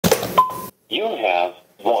You have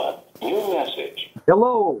one new message.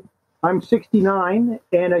 Hello, I'm 69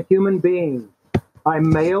 and a human being. I'm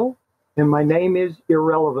male and my name is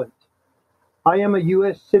irrelevant. I am a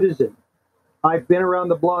U.S. citizen. I've been around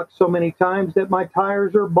the block so many times that my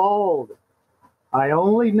tires are bald. I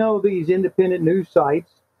only know these independent news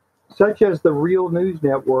sites, such as the Real News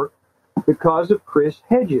Network, because of Chris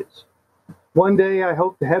Hedges. One day I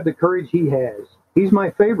hope to have the courage he has. He's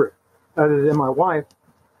my favorite, other than my wife.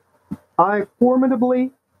 I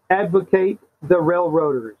formidably advocate the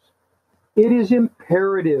railroaders. It is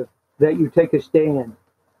imperative that you take a stand.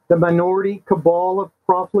 The minority cabal of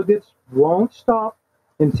profligates won't stop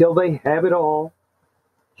until they have it all.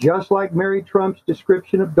 Just like Mary Trump's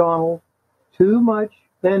description of Donald, too much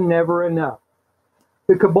and never enough.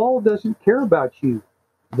 The cabal doesn't care about you.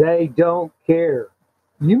 They don't care.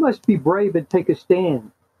 You must be brave and take a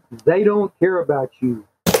stand. They don't care about you.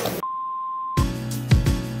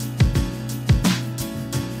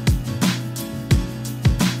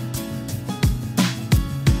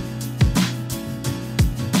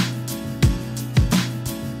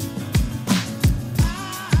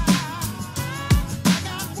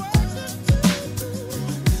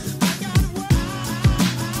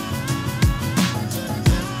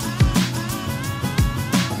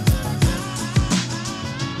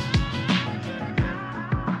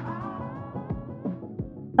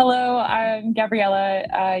 Hello, I'm Gabriela,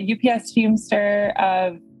 UPS Teamster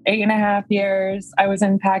of 8.5 years. I was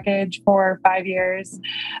in package for 5 years,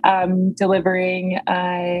 delivering,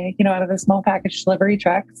 out of the small package delivery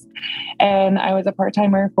trucks. And I was a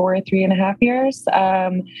part-timer for 3.5 years,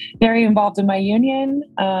 very involved in my union,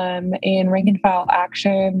 in rank and file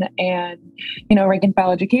action and, rank and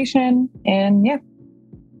file education. And yeah,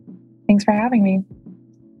 thanks for having me.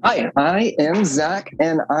 Hi, I am Zakk,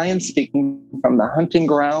 and I am speaking from the hunting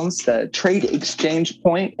grounds, the trade exchange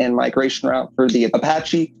point and migration route for the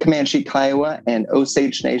Apache, Comanche, Kiowa, and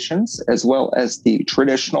Osage nations, as well as the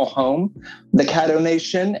traditional home, the Caddo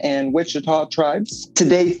Nation and Wichita tribes.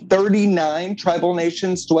 Today, 39 tribal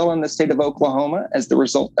nations dwell in the state of Oklahoma as the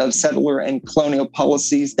result of settler and colonial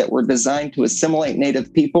policies that were designed to assimilate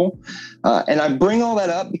Native people. And I bring all that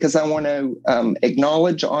up because I want to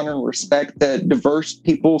acknowledge, honor, and respect the diverse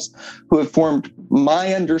peoples who have formed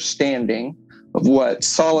my understanding of what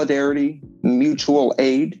solidarity, mutual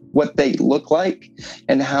aid, what they look like,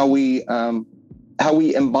 and how we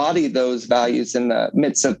embody those values in the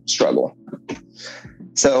midst of struggle.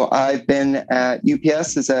 So I've been at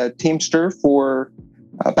UPS as a Teamster for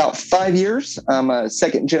about 5 years. I'm a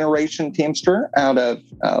second generation Teamster out of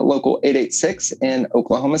local 886 in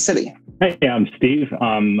Oklahoma City. Hey, I'm Steve.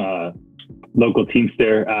 I'm a local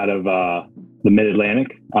Teamster out of the Mid-Atlantic.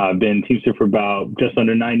 I've been Teamster for about just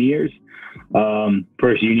under 9 years.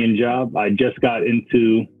 First union job. I just got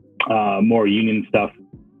into more union stuff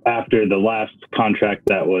after the last contract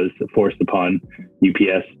that was forced upon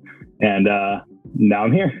UPS. And now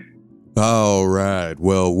I'm here. All right.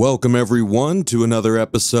 Well, welcome everyone to another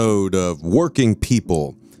episode of Working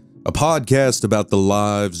People, a podcast about the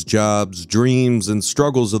lives, jobs, dreams, and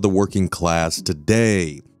struggles of the working class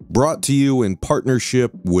today. Brought to you in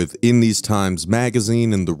partnership with In These Times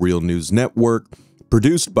magazine and the Real News Network,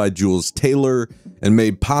 produced by Jules Taylor, and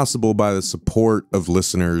made possible by the support of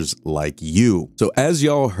listeners like you. So as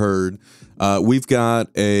y'all heard, we've got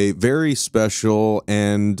a very special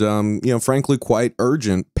and, frankly, quite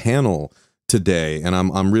urgent panel today. And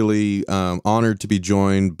I'm really honored to be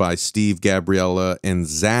joined by Steve, Gabriela, and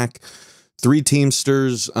Zakk, three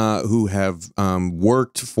Teamsters who have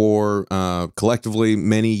worked for collectively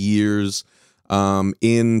many years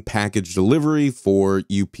in package delivery for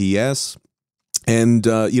UPS. And,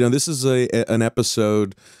 this is an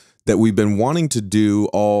episode that we've been wanting to do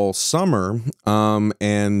all summer,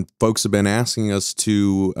 and folks have been asking us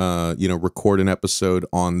to, record an episode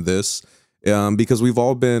on this because we've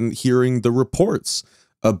all been hearing the reports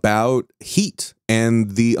about heat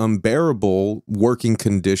and the unbearable working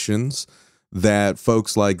conditions that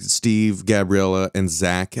folks like Steve, Gabriela, and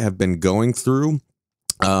Zakk have been going through.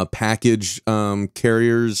 Package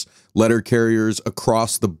carriers, letter carriers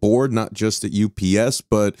across the board, not just at UPS,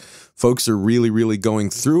 but folks are really, really going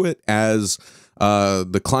through it as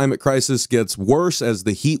the climate crisis gets worse, as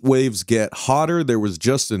the heat waves get hotter. There was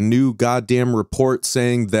just a new goddamn report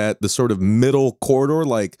saying that the sort of middle corridor,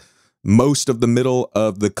 like most of the middle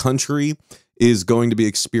of the country, is going to be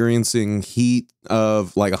experiencing heat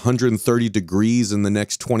of like 130 degrees in the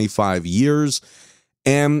next 25 years.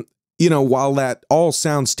 And while that all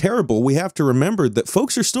sounds terrible, we have to remember that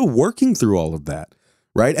folks are still working through all of that,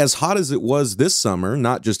 right? As hot as it was this summer,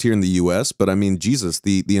 not just here in the U.S., but I mean, Jesus,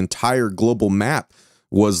 the entire global map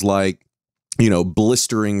was like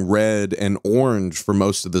blistering red and orange for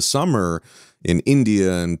most of the summer in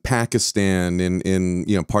India and Pakistan,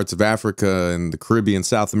 in parts of Africa and the Caribbean,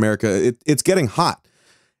 South America. It's getting hot.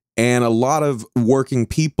 And a lot of working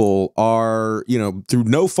people are, through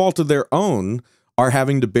no fault of their own, are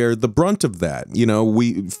having to bear the brunt of that.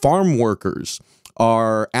 Farm workers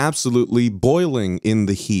are absolutely boiling in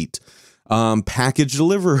the heat. Package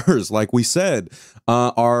deliverers, like we said,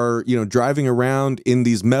 are, driving around in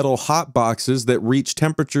these metal hot boxes that reach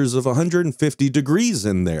temperatures of 150 degrees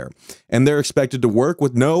in there. And they're expected to work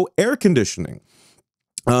with no air conditioning.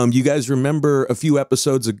 You guys remember a few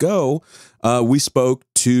episodes ago, we spoke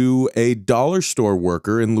to a dollar store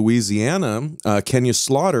worker in Louisiana, Kenya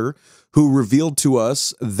Slaughter, who revealed to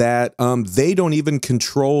us that they don't even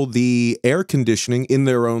control the air conditioning in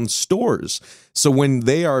their own stores. So when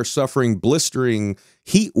they are suffering blistering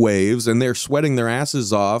heat waves and they're sweating their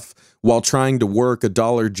asses off while trying to work a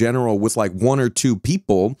Dollar General with like 1 or 2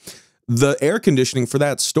 people, the air conditioning for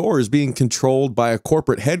that store is being controlled by a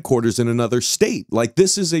corporate headquarters in another state. Like,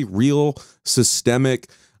 this is a real systemic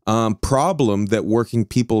problem that working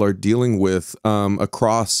people are dealing with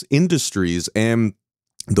across industries. And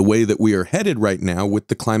the way that we are headed right now with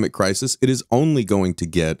the climate crisis, it is only going to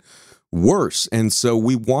get worse. And so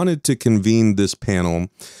we wanted to convene this panel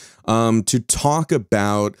to talk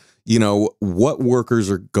about what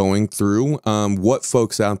workers are going through, what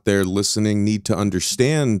folks out there listening need to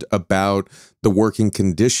understand about the working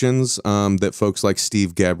conditions that folks like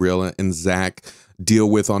Steve, Gabriela, and Zakk deal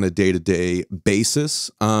with on a day-to-day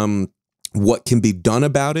basis, what can be done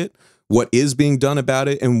about it, what is being done about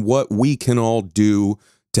it, and what we can all do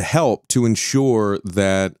to help to ensure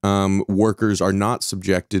that workers are not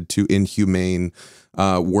subjected to inhumane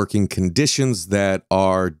working conditions that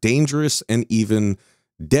are dangerous and even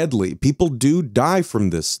deadly. People do die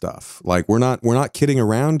from this stuff. Like, we're not kidding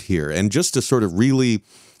around here. And just to sort of really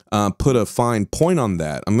put a fine point on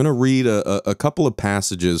that, I'm going to read a couple of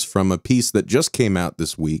passages from a piece that just came out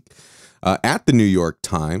this week at the New York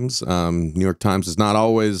Times. New York Times is not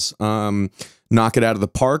always knock it out of the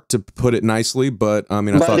park, to put it nicely, but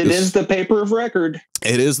I thought it is the paper of record.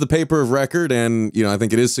 It is the paper of record, and I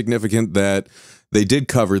think it is significant that they did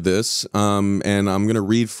cover this. And I'm going to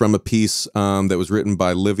read from a piece that was written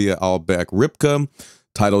by Livia Albeck-Ripka,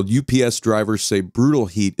 titled "UPS Drivers Say Brutal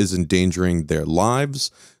Heat is Endangering Their Lives."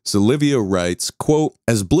 So Livia writes, quote,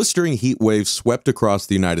 "As blistering heat waves swept across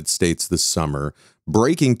the United States this summer,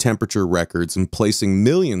 breaking temperature records and placing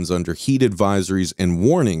millions under heat advisories and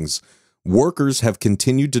warnings, workers have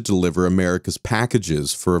continued to deliver America's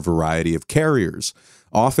packages for a variety of carriers,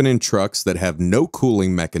 often in trucks that have no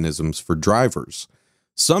cooling mechanisms for drivers.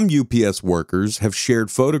 Some UPS workers have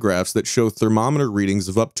shared photographs that show thermometer readings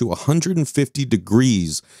of up to 150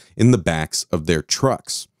 degrees in the backs of their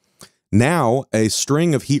trucks. Now, a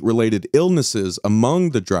string of heat-related illnesses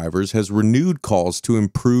among the drivers has renewed calls to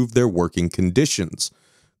improve their working conditions.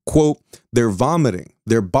 Quote, they're vomiting.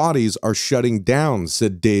 Their bodies are shutting down,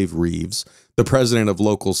 said Dave Reeves, the president of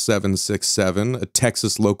Local 767, a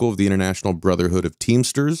Texas local of the International Brotherhood of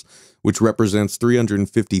Teamsters, which represents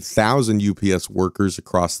 350,000 UPS workers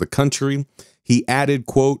across the country. He added,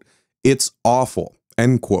 quote, it's awful,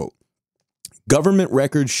 end quote. Government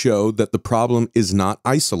records show that the problem is not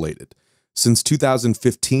isolated. Since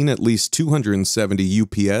 2015, at least 270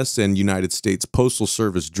 UPS and United States Postal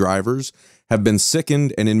Service drivers have been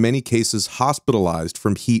sickened and in many cases hospitalized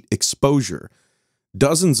from heat exposure.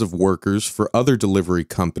 Dozens of workers for other delivery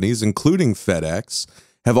companies, including FedEx,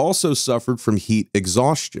 have also suffered from heat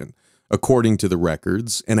exhaustion, according to the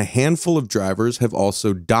records, and a handful of drivers have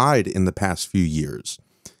also died in the past few years.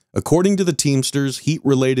 According to the Teamsters,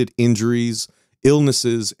 heat-related injuries,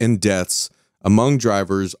 illnesses, and deaths among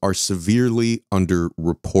drivers are severely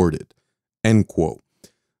underreported, end quote.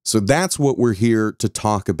 So that's what we're here to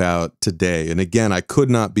talk about today. And again, I could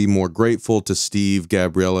not be more grateful to Steve,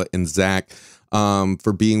 Gabriela, and Zakk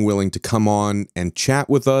for being willing to come on and chat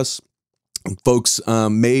with us. Folks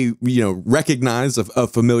may recognize a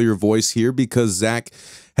familiar voice here because Zakk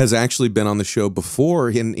has actually been on the show before,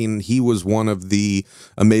 and he was one of the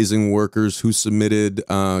amazing workers who submitted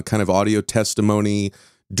kind of audio testimony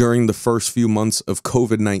during the first few months of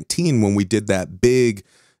COVID-19 when we did that big,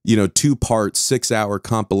 2-part, 6-hour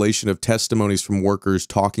compilation of testimonies from workers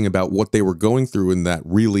talking about what they were going through in that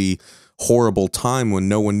really horrible time when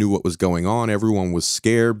no one knew what was going on. Everyone was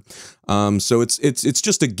scared. So it's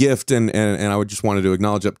just a gift. And I would just wanted to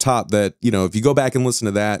acknowledge up top that, if you go back and listen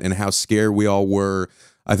to that and how scared we all were,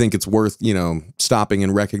 I think it's worth, stopping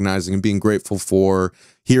and recognizing and being grateful for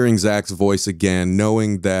hearing Zakk's voice again,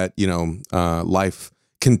 knowing that, life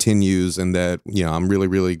continues, and that, I'm really,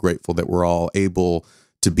 really grateful that we're all able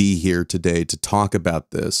to be here today to talk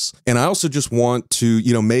about this. And I also just want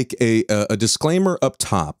to, make a disclaimer up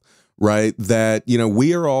top, right? That,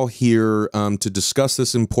 we are all here to discuss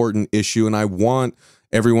this important issue. And I want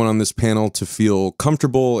everyone on this panel to feel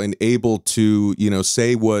comfortable and able to,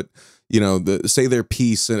 say what, say their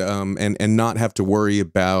piece and not have to worry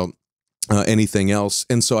about anything else.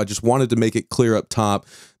 And so I just wanted to make it clear up top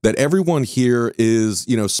that everyone here is,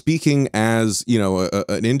 speaking as,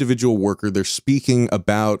 an individual worker. They're speaking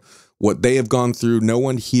about what they have gone through. No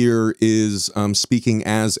one here is speaking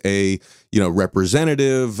as a,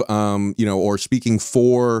 representative, or speaking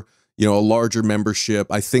for, a larger membership.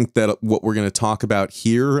 I think that what we're going to talk about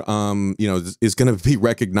here, is going to be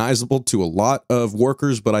recognizable to a lot of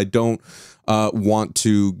workers, but I don't want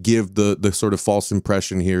to give the sort of false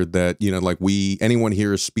impression here that, anyone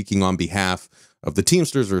here is speaking on behalf of the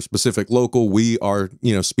Teamsters or a specific local. We are,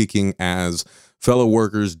 speaking as fellow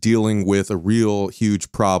workers dealing with a real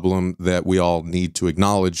huge problem that we all need to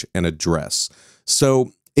acknowledge and address.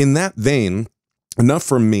 So in that vein, enough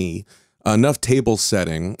from me. Enough table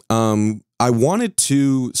setting. I wanted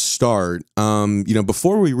to start,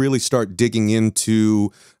 before we really start digging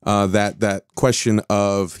into that question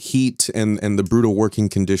of heat and the brutal working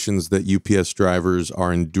conditions that UPS drivers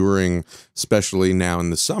are enduring, especially now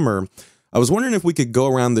in the summer. I was wondering if we could go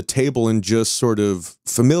around the table and just sort of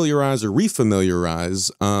familiarize or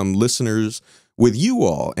refamiliarize listeners with you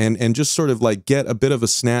all, and just sort of like get a bit of a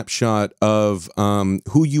snapshot of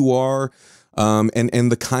who you are.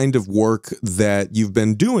 And the kind of work that you've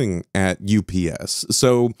been doing at UPS.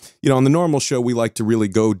 So, on the normal show, we like to really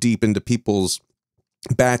go deep into people's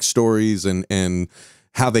backstories and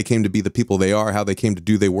how they came to be the people they are, how they came to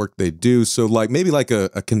do the work they do. So maybe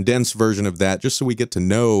a condensed version of that, just so we get to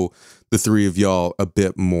know the three of y'all a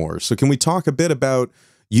bit more. So can we talk a bit about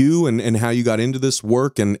you and how you got into this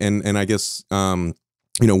work and I guess,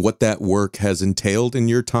 what that work has entailed in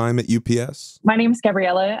your time at UPS? My name is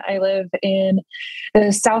Gabriela. I live in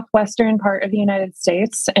the southwestern part of the United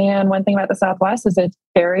States. And one thing about the Southwest is it's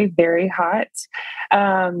very, very hot.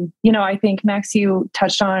 I think, Max, you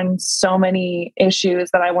touched on so many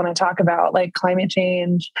issues that I want to talk about, like climate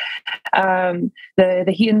change, the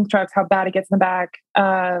heat in the trucks, how bad it gets in the back,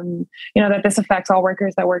 that this affects all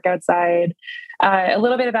workers that work outside. A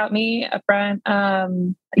little bit about me up front.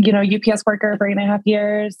 UPS worker for 8.5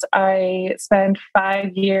 years. I spent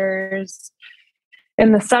 5 years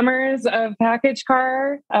in the summers of package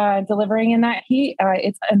car, delivering in that heat.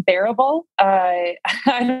 It's unbearable. I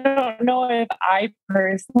don't know if I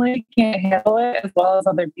personally can't handle it as well as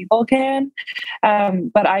other people can.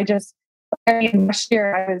 But last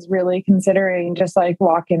year I was really considering just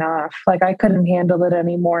walking off. I couldn't handle it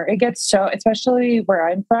anymore. It gets so, especially where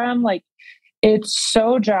I'm from, it's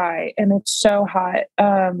so dry and it's so hot.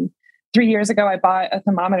 3 years ago, I bought a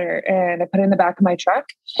thermometer and I put it in the back of my truck,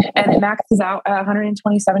 and it maxes out at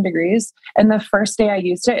 127 degrees. And the first day I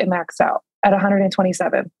used it, it maxed out at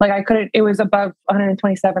 127. It was above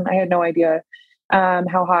 127. I had no idea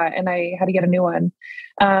how hot, and I had to get a new one.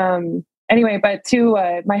 Anyway, but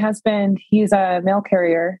my husband, he's a mail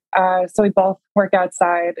carrier. So we both work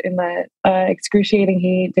outside in the excruciating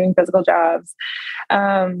heat, doing physical jobs.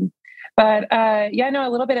 A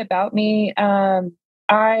little bit about me.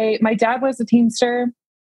 My dad was a Teamster.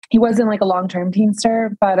 He wasn't a long-term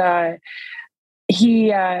Teamster, but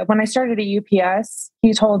when I started at UPS,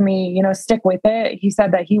 he told me, stick with it. He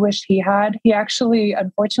said that he wished he had. He actually,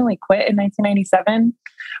 unfortunately, quit in 1997,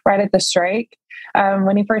 right at the strike.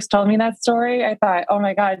 When he first told me that story, I thought, oh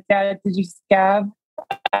my God, Dad, did you scab?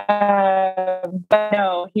 But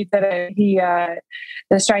no, he didn't.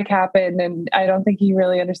 The strike happened, and I don't think he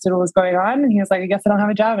really understood what was going on. And he was like, I guess I don't have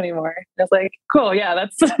a job anymore. I was like, cool. Yeah,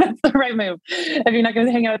 that's the right move. If you're not going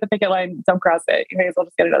to hang out at the picket line, don't cross it. You may as well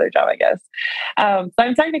just get another job, I guess. So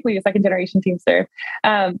I'm technically a second generation Teamster.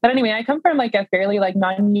 But anyway, I come from a fairly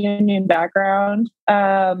non-union background.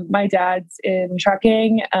 My dad's in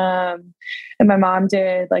trucking, and my mom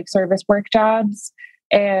did service work jobs.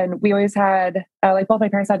 And we always had, both my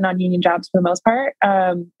parents had non-union jobs for the most part.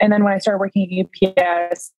 And then when I started working at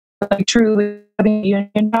UPS, truly having a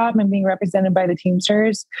union job and being represented by the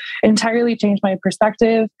Teamsters entirely changed my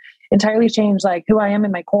perspective, entirely changed who I am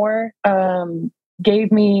in my core,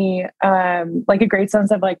 gave me a great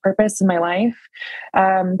sense of purpose in my life,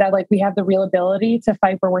 that we have the real ability to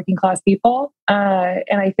fight for working class people.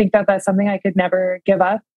 And I think that that's something I could never give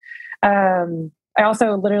up. I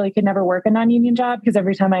also literally could never work a non-union job because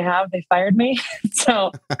every time I have, they fired me.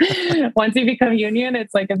 So once you become union,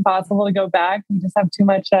 it's impossible to go back. You just have too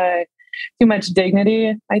much too much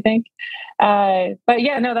dignity, I think. But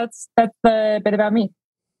yeah, no, that's the bit about me.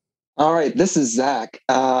 All right, this is Zakk.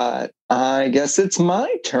 I guess it's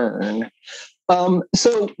my turn.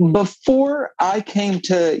 So before I came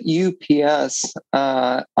to UPS,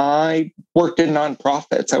 I worked in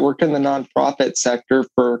nonprofits. I worked in the nonprofit sector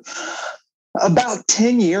for about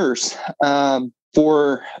 10 years,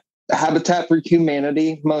 for Habitat for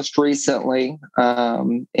Humanity, most recently,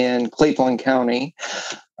 in Cleveland County.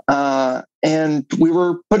 And we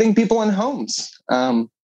were putting people in homes.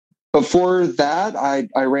 Before that,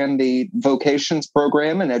 I ran the vocations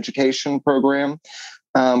program and education program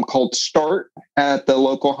called START at the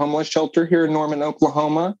local homeless shelter here in Norman,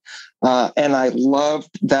 Oklahoma. And I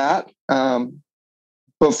loved that.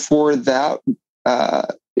 Before that,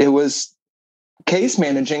 it was case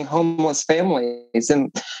managing homeless families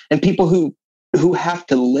and people who have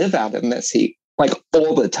to live out in this heat, like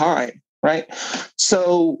all the time, right?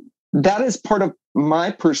 So that is part of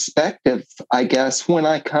my perspective, I guess, when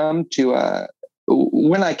I came to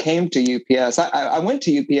UPS. I went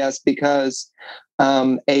to UPS because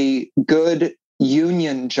a good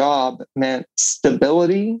union job meant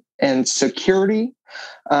stability and security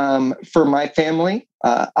for my family.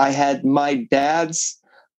 I had my dad's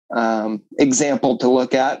example to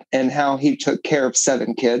look at and how he took care of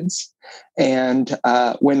 7 kids. And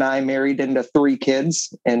when I married into 3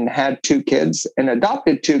 kids and had 2 kids and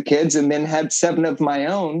adopted 2 kids and then had 7 of my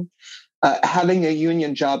own, having a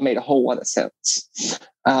union job made a whole lot of sense.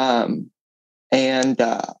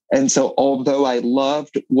 And so although I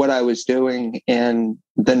loved what I was doing in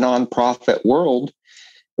the nonprofit world,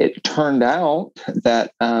 it turned out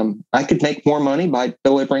that I could make more money by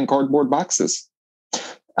delivering cardboard boxes.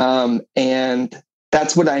 And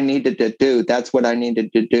that's what I needed to do. That's what I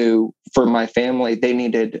needed to do for my family. They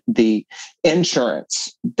needed the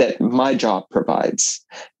insurance that my job provides.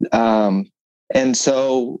 And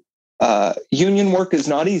so union work is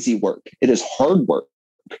not easy work. It is hard work.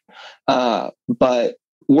 But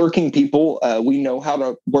working people, we know how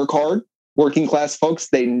to work hard. Working class folks,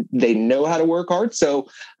 they know how to work hard. So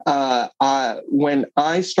when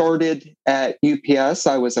I started at UPS,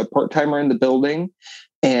 I was a part-timer in the building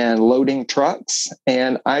and loading trucks.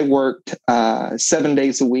 And I worked 7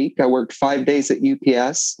 days a week. I worked 5 days at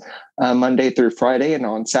UPS, Monday through Friday. And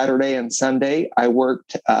on Saturday and Sunday, I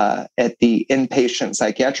worked at the inpatient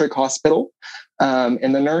psychiatric hospital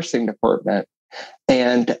in the nursing department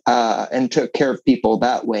and took care of people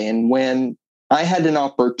that way. And when I had an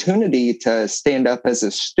opportunity to stand up as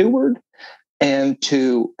a steward and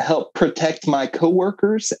to help protect my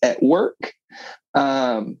coworkers at work,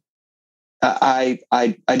 I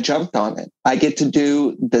jumped on it. I get to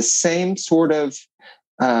do the same sort of,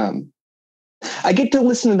 I get to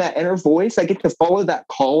listen to that inner voice. I get to follow that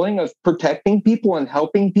calling of protecting people and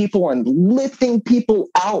helping people and lifting people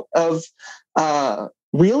out of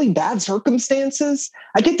really bad circumstances.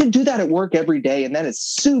 I get to do that at work every day. And that is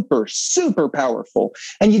super, super powerful.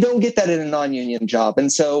 And you don't get that in a non-union job.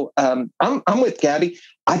 And so I'm with Gabby.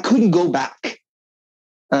 I couldn't go back.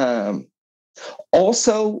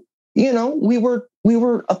 Also, you know, we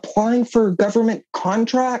were applying for government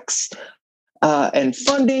contracts and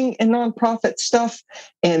funding and nonprofit stuff.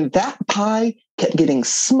 And that pie kept getting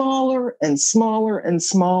smaller and smaller and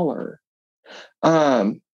smaller.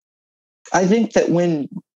 I think that when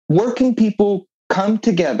working people come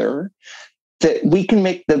together, that we can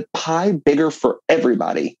make the pie bigger for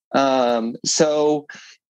everybody. So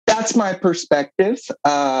that's my perspective.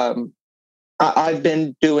 I've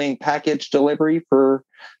been doing package delivery for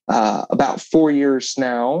about 4 years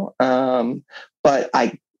now. But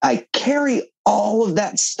I carry all of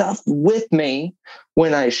that stuff with me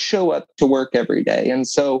when I show up to work every day. And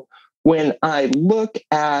so when I look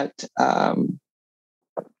at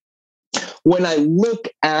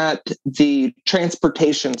the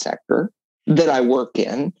transportation sector that I work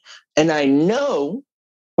in, and I know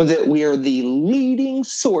that we are the leading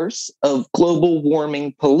source of global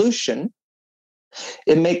warming pollution,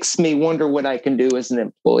 it makes me wonder what I can do as an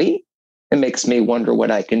employee. It makes me wonder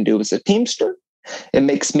what I can do as a Teamster. It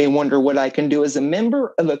makes me wonder what I can do as a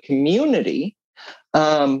member of a community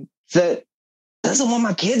that doesn't want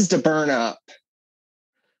my kids to burn up.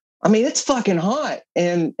 I mean, it's fucking hot.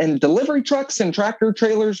 And delivery trucks and tractor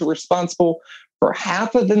trailers are responsible for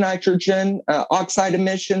half of the nitrogen oxide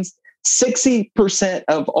emissions, 60%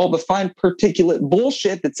 of all the fine particulate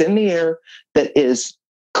bullshit that's in the air that is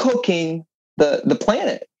cooking the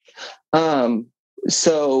planet.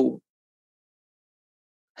 So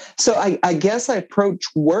I guess I approach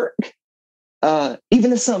work,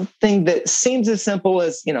 even as something that seems as simple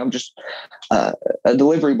as, you know, I'm just a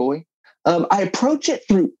delivery boy. I approach it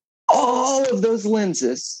through all of those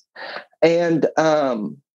lenses. And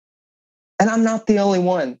I'm not the only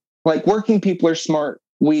one. Like, working people are smart.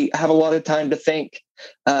 We have a lot of time to think.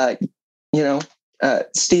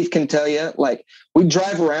 Steve can tell you, like, we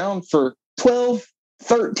drive around for 12,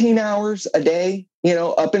 13 hours a day,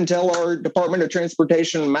 up until our Department of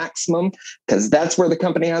Transportation maximum, because that's where the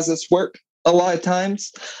company has us work a lot of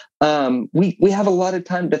times. We have a lot of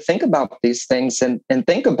time to think about these things and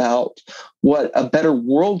think about what a better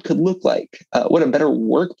world could look like, what a better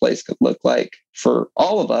workplace could look like for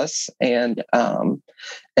all of us. And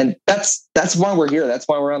that's why we're here. That's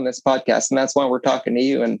why we're on this podcast. And that's why we're talking to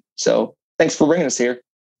you. And so thanks for bringing us here.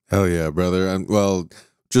 Hell yeah, brother. Well,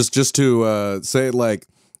 just to say, like,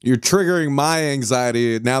 you're triggering my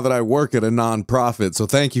anxiety now that I work at a nonprofit. So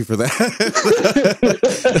thank you for that.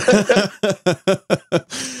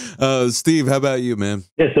 Steve, how about you, man?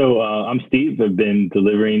 Yeah, so I'm Steve. I've been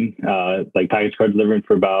delivering, package card delivering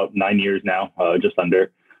for about 9 years now, just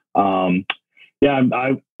under. This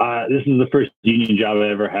is the first union job I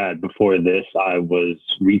ever had. Before this, I was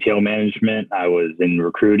retail management. I was in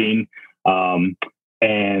recruiting.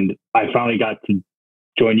 And I finally got to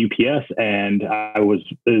join UPS, and it was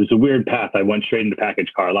a weird path. I went straight into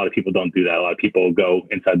package car. A lot of people don't do that. A lot of people go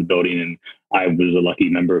inside the building, and I was a lucky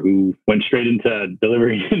member who went straight into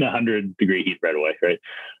delivering in 100-degree heat right away. Right.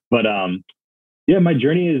 But, my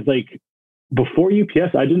journey is like, before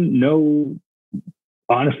UPS, I didn't know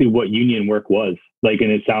honestly what union work was like,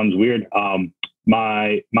 and it sounds weird.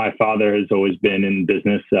 My father has always been in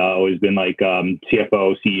business, always been like,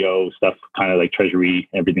 CFO, CEO stuff, kind of like treasury,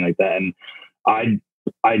 everything like that. And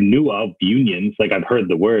I knew of unions, like I've heard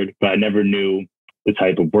the word, but I never knew the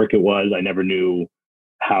type of work it was. I never knew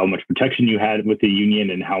how much protection you had with the union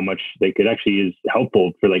and how much they could actually is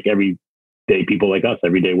helpful for like everyday people like us,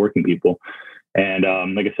 everyday working people. And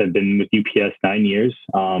like I said, been with UPS 9 years,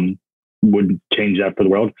 would change that for the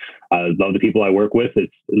world. I love the people I work with.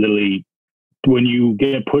 It's literally, when you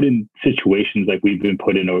get put in situations like we've been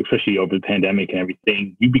put in, especially over the pandemic and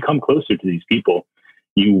everything, you become closer to these people.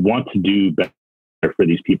 You want to do better for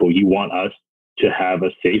these people. You want us to have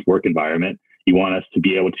a safe work environment. You want us to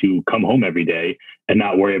be able to come home every day and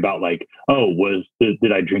not worry about like, oh,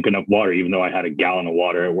 did I drink enough water, even though I had a gallon of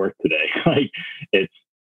water at work today? Like, it's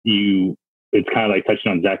kind of like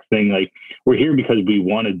touching on Zakk's thing. Like, we're here because we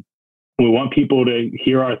want people to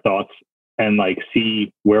hear our thoughts and like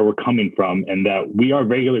see where we're coming from, and that we are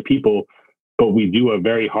regular people, but we do a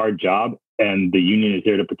very hard job, and the union is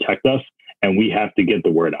there to protect us, and we have to get the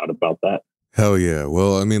word out about that. Hell yeah.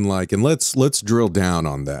 Well, I mean, like, and let's drill down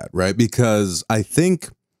on that, right? Because I think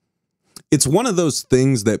it's one of those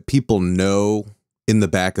things that people know in the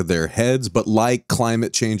back of their heads, but like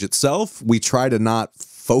climate change itself, we try to not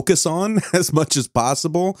focus on as much as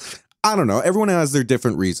possible. I don't know. Everyone has their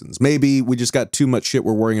different reasons. Maybe we just got too much shit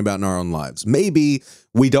we're worrying about in our own lives. Maybe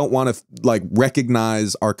we don't want to like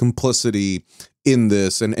recognize our complicity in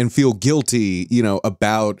this and feel guilty,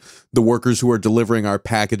 about the workers who are delivering our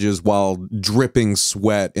packages while dripping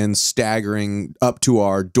sweat and staggering up to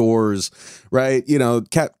our doors, right?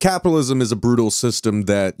 Capitalism is a brutal system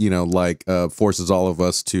that, forces all of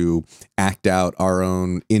us to act out our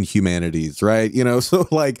own inhumanities, right? So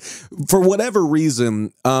like, for whatever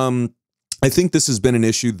reason, I think this has been an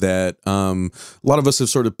issue that a lot of us have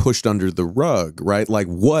sort of pushed under the rug, right? Like,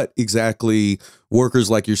 what exactly workers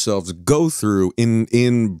like yourselves go through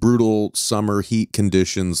in brutal summer heat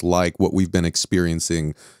conditions like what we've been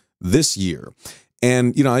experiencing this year.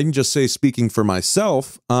 And, I can just say, speaking for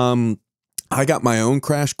myself, I got my own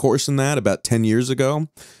crash course in that about 10 years ago,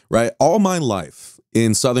 right? All my life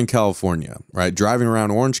in Southern California, right? Driving around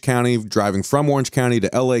Orange County, driving from Orange County to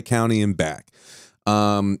LA County and back.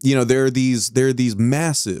 There are these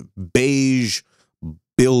massive beige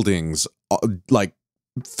buildings like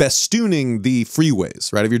festooning the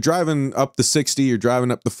freeways, right? If you're driving up the 60, you're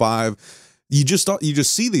driving up the 5, you just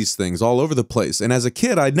see these things all over the place. And as a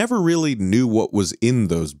kid, I never really knew what was in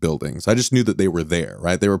those buildings. I just knew that they were there,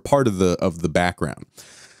 right? They were part of the background.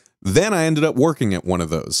 Then I ended up working at one of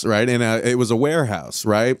those, right? And it was a warehouse,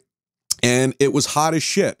 right? And it was hot as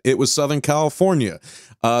shit. It was Southern California.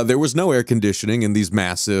 There was no air conditioning in these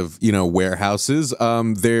massive, warehouses.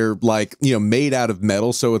 They're like, made out of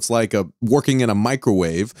metal. So it's like working in a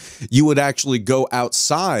microwave. You would actually go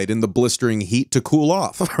outside in the blistering heat to cool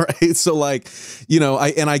off, right? So like,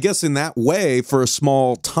 I guess in that way, for a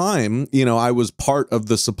small time, I was part of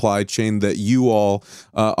the supply chain that you all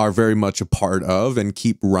are very much a part of and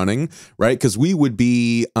keep running, right? Because we would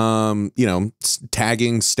be,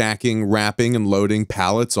 tagging, stacking, wrapping, and loading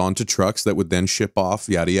pallets onto trucks that would then ship off,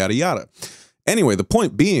 yada, yada, yada. Anyway, the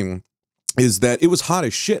point being is that it was hot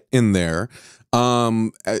as shit in there.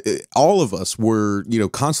 All of us were,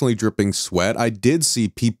 constantly dripping sweat. I did see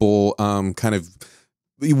people kind of,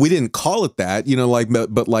 we didn't call it that,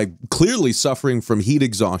 but like clearly suffering from heat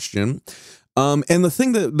exhaustion. And the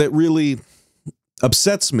thing that really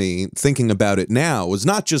upsets me thinking about it now was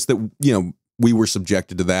not just that, we were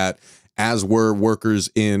subjected to that, as were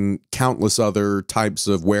workers in countless other types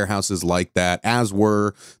of warehouses like that, as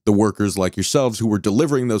were the workers like yourselves who were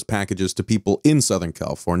delivering those packages to people in Southern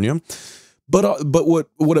California. But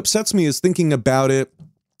what upsets me is thinking about it.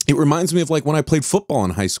 It reminds me of like when I played football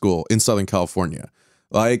in high school in Southern California.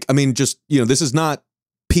 Like, I mean, just, this is not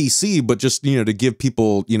PC, but just, to give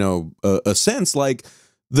people, a sense, like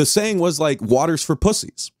the saying was like water's for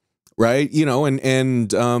pussies. Right.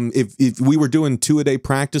 If we were doing 2-a-day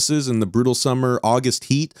practices in the brutal summer August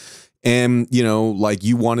heat and, like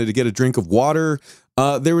you wanted to get a drink of water,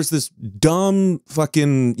 there was this dumb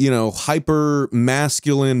fucking, hyper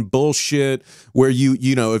masculine bullshit where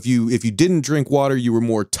if you didn't drink water, you were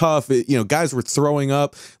more tough. Guys were throwing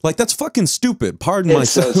up. Like, that's fucking stupid. Pardon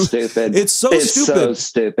myself. It's so stupid. It's so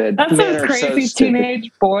stupid. That's some crazy teenage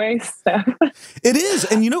boy stuff. It is.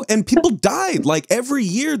 And people died. Like, every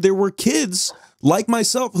year there were kids like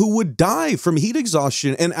myself who would die from heat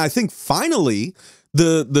exhaustion. And I think finally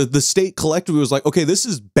the state collectively was like, okay, this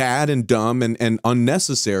is bad and dumb and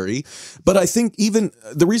unnecessary. But I think even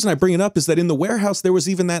the reason I bring it up is that in the warehouse, there was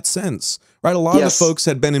even that sense, right? A lot of the folks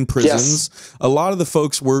had been in prisons. Yes. A lot of the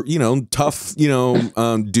folks were, tough,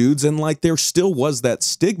 dudes. And like, there still was that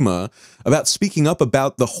stigma about speaking up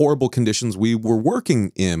about the horrible conditions we were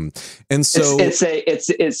working in. And so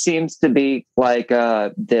it seems to be like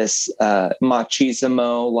this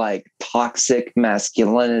machismo, like toxic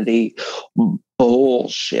masculinity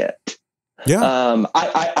bullshit. Yeah.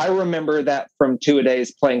 I remember that from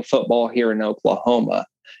 2-a-days playing football here in Oklahoma.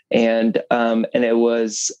 And it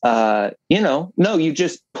was, no, you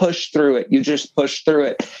just push through it. You just push through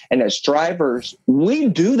it. And as drivers, we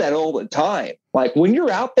do that all the time. Like when you're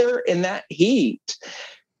out there in that heat,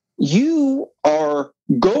 you are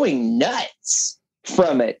going nuts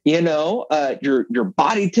from it. Your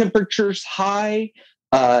body temperature's high.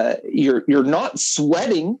 You're not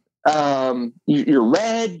sweating. You're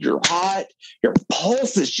red, you're hot, your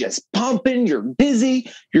pulse is just pumping, you're dizzy,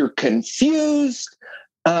 you're confused.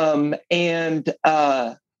 You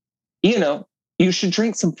should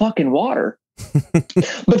drink some fucking water.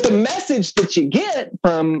 But the message that you get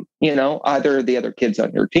from, either the other kids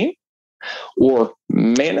on your team or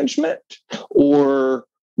management or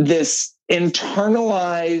this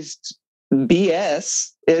internalized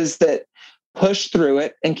BS is that push through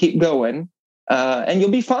it and keep going. And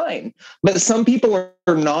you'll be fine. But some people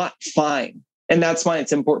are not fine. And that's why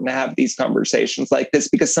it's important to have these conversations like this,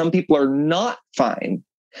 because some people are not fine.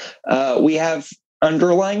 We have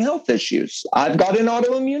underlying health issues. I've got an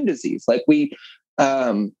autoimmune disease. Like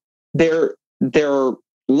there are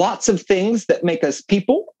lots of things that make us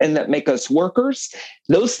people and that make us workers.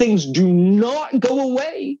 Those things do not go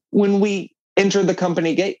away when we enter the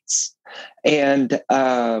company gates. And,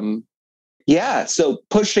 so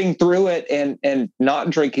pushing through it and not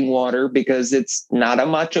drinking water because it's not a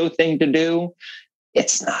macho thing to do.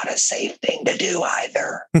 It's not a safe thing to do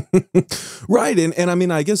either. Right. And I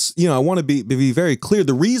mean, I guess, I want to be very clear.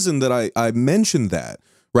 The reason that I mentioned that,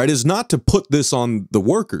 right, is not to put this on the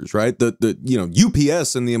workers, right? The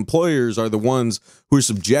UPS and the employers are the ones who are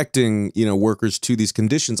subjecting, workers to these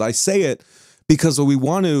conditions. I say it because we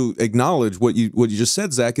want to acknowledge what you just said,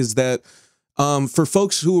 Zakk, is that for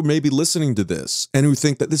folks who are maybe listening to this and who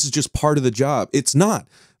think that this is just part of the job, it's not.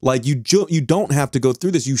 Like you don't have to go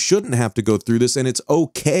through this. You shouldn't have to go through this. And it's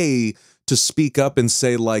okay to speak up and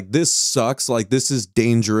say, like, this sucks. Like, this is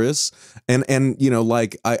dangerous. And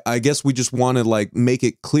I guess we just want to like make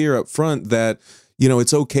it clear up front that,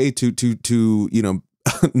 it's okay to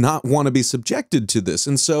not want to be subjected to this.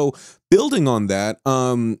 And so building on that,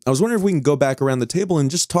 I was wondering if we can go back around the table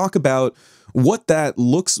and just talk about what that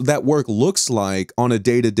work looks like on a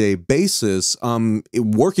day-to-day basis,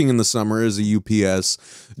 working in the summer as a UPS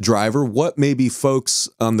driver, what maybe folks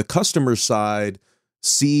on the customer side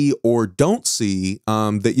see or don't see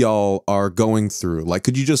that y'all are going through. Like,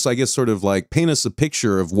 could you just, I guess, sort of like paint us a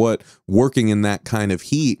picture of what working in that kind of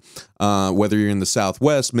heat, whether you're in the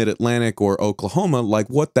Southwest, Mid-Atlantic, or Oklahoma, like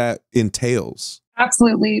what that entails?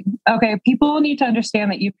 Absolutely. Okay. People need to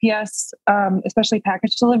understand that UPS, especially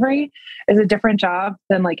package delivery, is a different job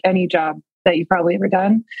than like any job that you've probably ever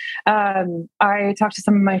done. I talked to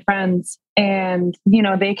some of my friends and,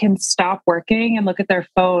 they can stop working and look at their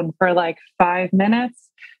phone for like 5 minutes,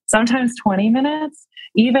 sometimes 20 minutes,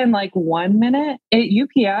 even like 1 minute. At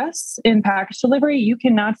UPS in package delivery, you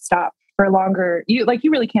cannot stop for longer. You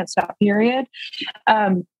really can't stop, period.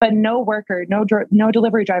 But no worker, no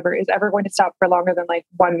delivery driver is ever going to stop for longer than like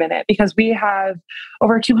 1 minute, because we have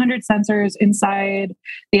over 200 sensors inside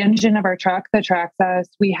the engine of our truck that tracks us.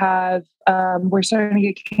 We have, we're starting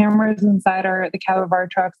to get cameras inside the cab of our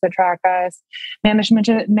trucks that track us. Management.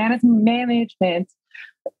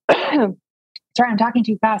 Sorry, I'm talking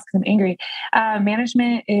too fast because I'm angry.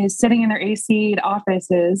 Management is sitting in their AC'd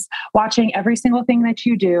offices, watching every single thing that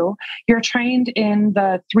you do. You're trained in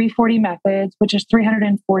the 340 methods, which is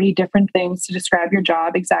 340 different things to describe your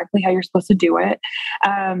job, exactly how you're supposed to do it.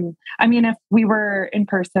 I mean, if we were in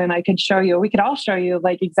person, we could all show you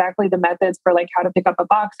like exactly the methods for like how to pick up a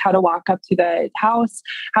box, how to walk up to the house,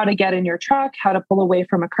 how to get in your truck, how to pull away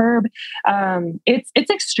from a curb. It's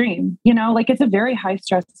extreme, like it's a very high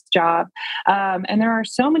stress job. And there are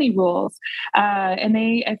so many rules. And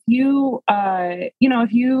if you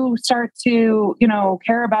start to,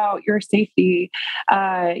 care about your safety,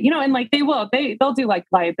 and like they'll do like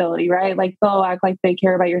liability, right? Like they'll act like they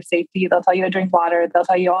care about your safety. They'll tell you to drink water. They'll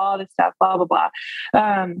tell you all this stuff, blah, blah, blah.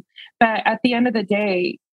 But at the end of the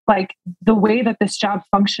day, like the way that this job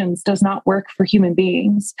functions does not work for human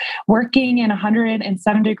beings. Working in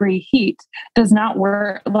 107-degree heat does not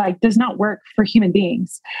work for human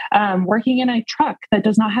beings. Working in a truck that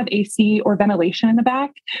does not have AC or ventilation in the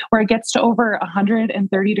back, where it gets to over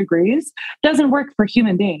 130 degrees, doesn't work for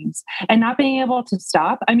human beings. And not being able to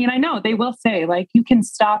stop. I mean, I know they will say like, you can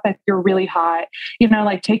stop if you're really hot,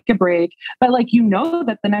 like take a break, but like,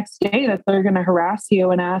 that the next day that they're going to harass you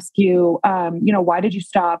and ask you, why did you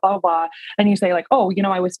stop? Blah, blah, blah. And you say like, oh,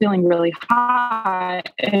 I was feeling really hot.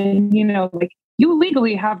 And, like you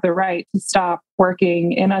legally have the right to stop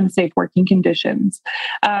working in unsafe working conditions.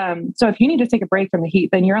 So if you need to take a break from the heat,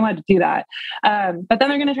 then you're allowed to do that. But then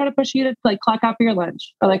they're going to try to push you to like clock out for your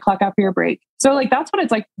lunch or like clock out for your break. So like, that's what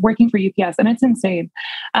it's like working for UPS, and it's insane.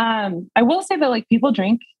 I will say that like people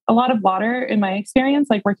drink a lot of water in my experience,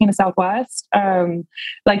 like working in Southwest.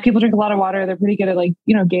 Like people drink a lot of water. They're pretty good at like,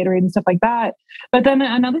 Gatorade and stuff like that. But then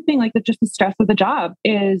another thing, like just the stress of the job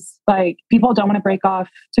is like people don't want to break off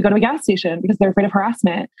to go to a gas station because they're afraid of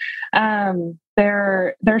harassment.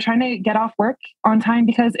 They're trying to get off work on time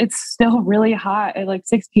because it's still really hot at like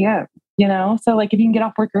 6 p.m. So like if you can get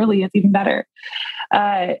off work early, it's even better.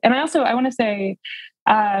 And I want to say,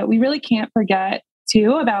 we really can't forget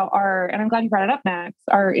too about and I'm glad you brought it up, Max,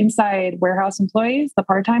 our inside warehouse employees, the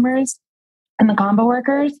part-timers and the combo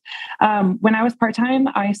workers. When I was part-time,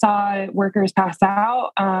 I saw workers pass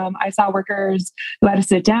out. I saw workers who had to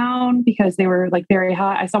sit down because they were like very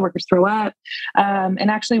hot. I saw workers throw up. And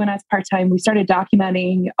actually when I was part-time, we started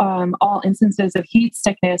documenting all instances of heat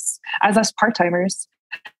sickness as us part-timers.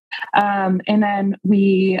 And then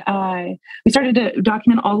we started to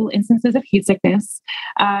document all instances of heat sickness.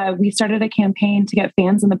 We started a campaign to get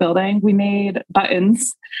fans in the building. We made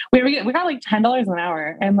buttons. We got like $10 an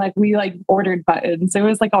hour, and like we like ordered buttons. It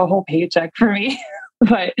was like a whole paycheck for me.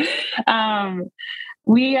 But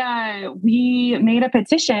we made a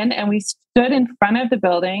petition and we stood in front of the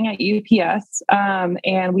building at UPS,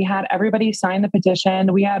 and we had everybody sign the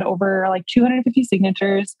petition. We had over like 250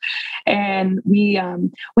 signatures, and we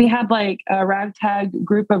had like a ragtag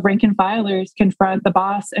group of rank and filers confront the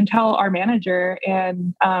boss and tell our manager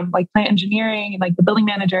and like plant engineering and like the building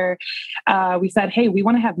manager. We said, hey, we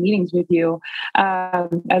want to have meetings with you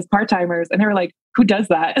as part-timers, and they were like, who does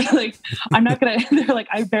that? Like, I'm not going to, they're like,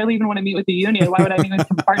 I barely even want to meet with the union. Why would I meet with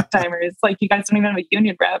some part-timers? Like, you guys don't even have a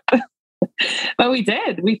union rep. But we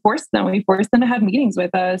did. We forced them to have meetings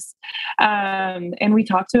with us. And we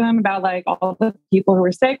talked to them about like all the people who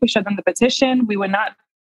were sick. We showed them the petition. We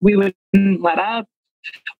wouldn't let up.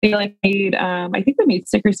 We like made, I think we made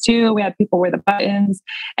stickers too. We had people wear the buttons,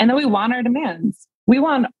 and then we won our demands. We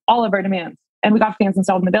won all of our demands, and we got fans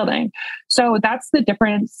installed in the building. So that's the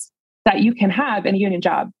difference that you can have in a union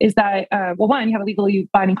job, is that, one, you have a legally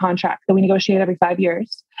binding contract that we negotiate every 5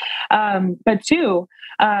 years. But two,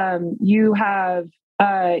 you have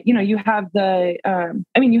the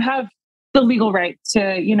legal right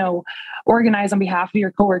to, organize on behalf of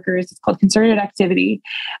your coworkers. It's called concerted activity,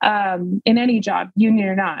 in any job, union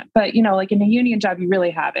or not. But, like in a union job, you really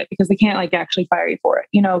have it because they can't like actually fire you for it,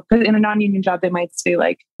 because in a non-union job, they might say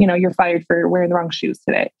like, you're fired for wearing the wrong shoes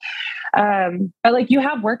today. But like you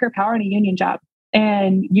have worker power in a union job,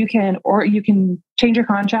 and you can change your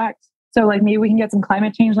contract. So like maybe we can get some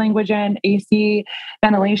climate change language in, AC,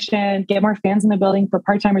 ventilation, get more fans in the building for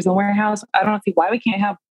part-timers in the warehouse. I don't see why we can't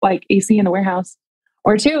have like AC in the warehouse.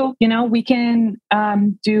 Or two, we can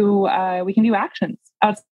do actions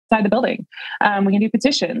outside outside the building. We can do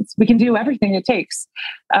petitions. We can do everything it takes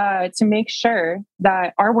to make sure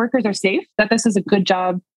that our workers are safe, that this is a good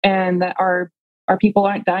job, and that our people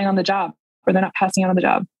aren't dying on the job or they're not passing out on the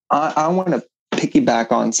job. I want to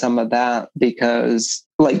piggyback on some of that because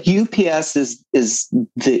like UPS is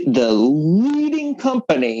the leading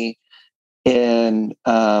company in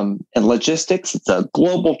logistics. It's a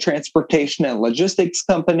global transportation and logistics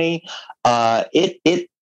company. It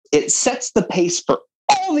sets the pace for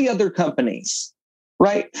all the other companies,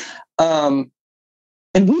 right? And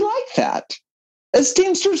we like that. As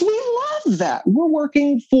Teamsters, we love that. We're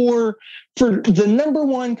working for the number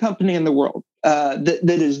one company in the world that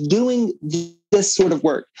is doing this sort of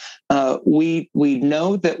work. We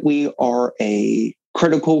know that we are a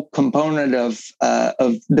critical component of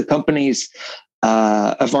the company's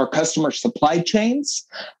of our customer supply chains,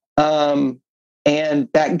 and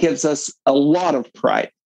that gives us a lot of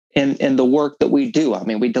pride in the work that we do. I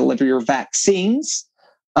mean, we deliver your vaccines.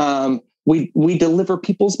 We deliver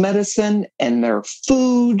people's medicine and their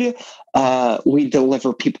food. We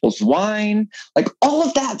deliver people's wine, like all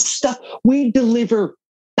of that stuff. We deliver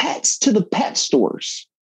pets to the pet stores.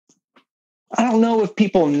 I don't know if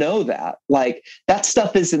people know that. Like that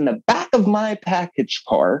stuff is in the back of my package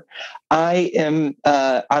car. I'm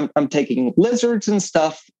taking lizards and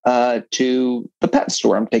stuff to the pet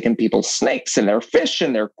store. I'm taking people's snakes and their fish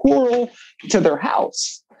and their coral to their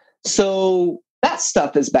house. So that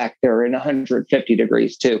stuff is back there in 150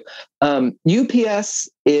 degrees too. UPS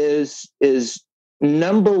is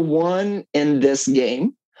number one in this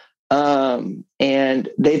game, and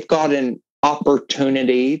they've got an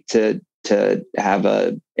opportunity to have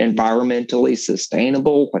a environmentally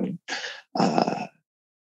sustainable and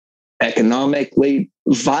economically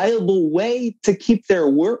viable way to keep their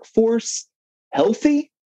workforce healthy.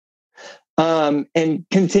 And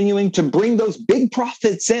continuing to bring those big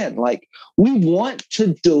profits in. Like we want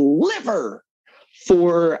to deliver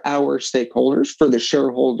for our stakeholders, for the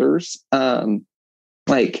shareholders. Being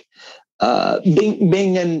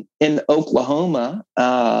in Oklahoma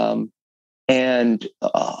and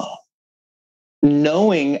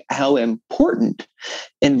knowing how important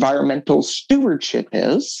environmental stewardship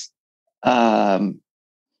is. The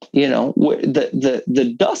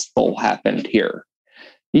Dust Bowl happened here.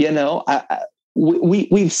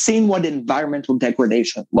 We've seen what environmental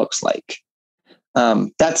degradation looks like.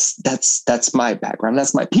 That's my background.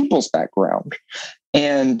 That's my people's background.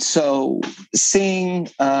 And so seeing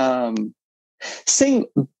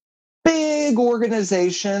big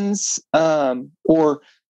organizations or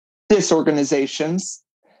disorganizations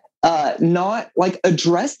not like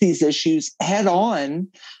address these issues head on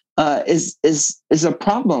is a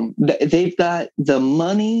problem. They've got the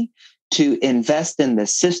money to invest in the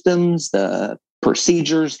systems, the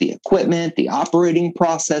procedures, the equipment, the operating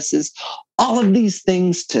processes, all of these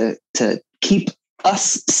things to keep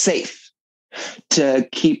us safe,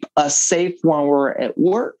 while we're at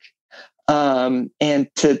work, and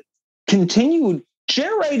to continue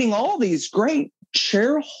generating all these great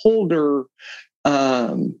shareholder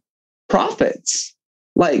profits.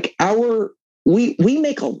 Like we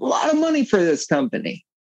make a lot of money for this company.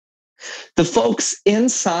 The folks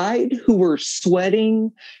inside who are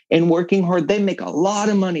sweating and working hard, they make a lot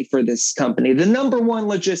of money for this company, the number one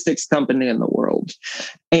logistics company in the world.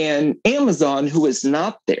 And Amazon, who is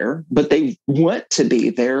not there, but they want to be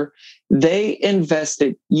there, they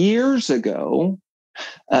invested years ago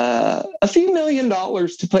a few $1 million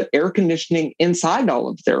to put air conditioning inside all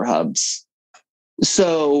of their hubs.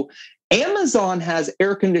 So Amazon has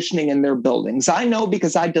air conditioning in their buildings. I know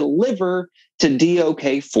because I deliver to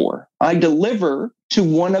DOK4. I deliver to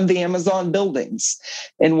one of the Amazon buildings.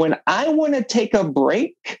 And when I want to take a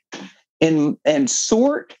break and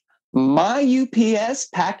sort my UPS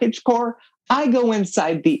package car, I go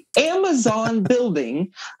inside the Amazon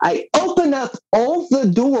building. I open up all the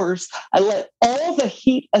doors. I let all the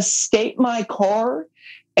heat escape my car.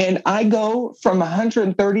 And I go from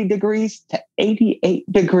 130 degrees to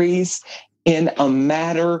 88 degrees in a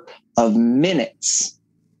matter of minutes.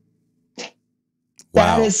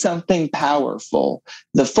 Wow. That is something powerful.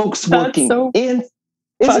 The folks working isn't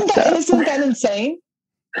that insane?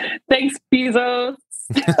 Thanks, Bezos.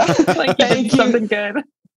 Like Thank you. Something good.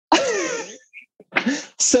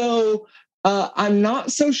 So I'm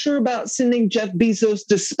not so sure about sending Jeff Bezos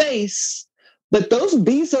to space, but those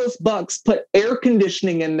Bezos bucks put air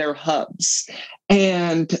conditioning in their hubs.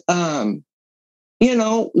 And,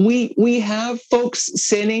 we have folks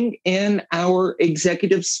sitting in our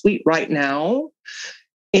executive suite right now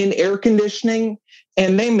in air conditioning,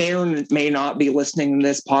 and they may or may not be listening to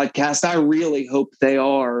this podcast. I really hope they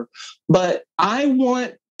are. But I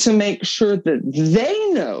want to make sure that they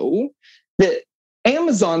know that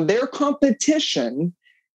Amazon, their competition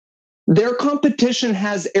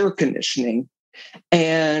has air conditioning,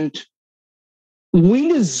 and we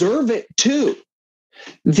deserve it too.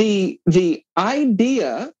 The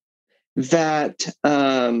idea that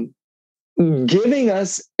giving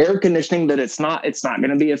us air conditioning, that it's not going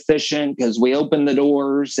to be efficient because we open the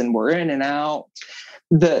doors and we're in and out.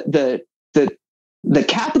 The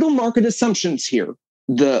capital market assumptions here,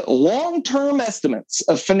 the long-term estimates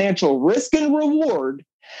of financial risk and reward,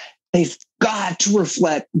 they've got to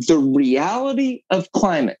reflect the reality of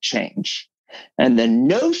climate change. And the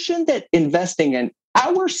notion that investing in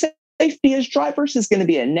our safety as drivers is going to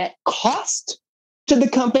be a net cost to the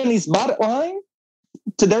company's bottom line,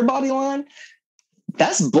 to their bottom line,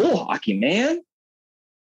 that's bull hockey, man.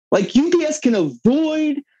 Like, UPS can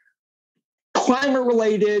avoid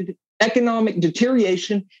climate-related economic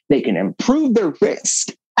deterioration. They can improve their risk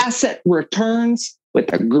asset returns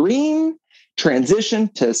with a green transition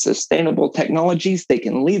to sustainable technologies. They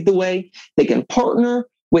can lead the way. They can partner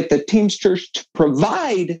with the Teamsters to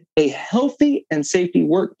provide a healthy and safety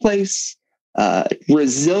workplace,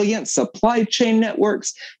 resilient supply chain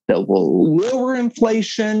networks that will lower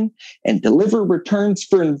inflation and deliver returns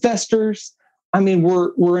for investors. I mean,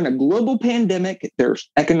 we're in a global pandemic. There's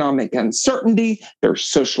economic uncertainty. There's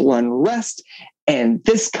social unrest. And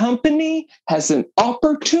this company has an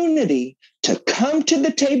opportunity to come to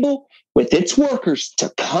the table with its workers, to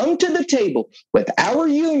come to the table with our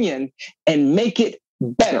union and make it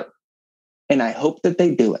better. And I hope that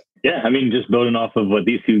they do it. Yeah, I mean, just building off of what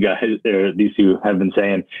these two have been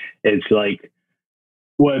saying, it's like,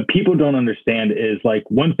 what people don't understand is, like,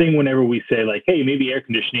 one thing whenever we say, like, hey, maybe air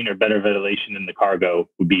conditioning or better ventilation in the cargo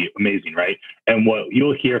would be amazing, right? And what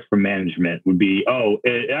you'll hear from management would be, oh,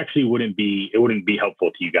 it actually wouldn't be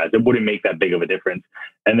helpful to you guys. It wouldn't make that big of a difference.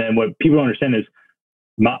 And then what people don't understand is,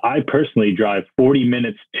 I personally drive 40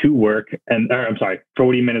 minutes to work,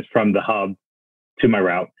 40 minutes from the hub to my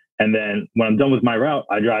route. And then when I'm done with my route,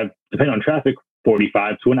 I drive, depending on traffic,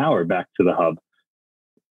 45 to an hour back to the hub.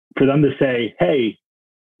 For them to say, hey,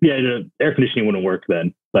 yeah, the air conditioning wouldn't work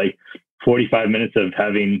then. Like, 45 minutes of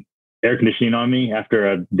having air conditioning on me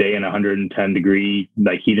after a day in 110 degree,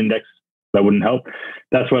 like, heat index, that wouldn't help.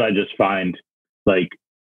 That's what I just find, like,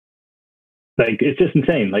 it's just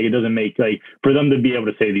insane. Like, it doesn't make, like, for them to be able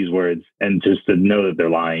to say these words and just to know that they're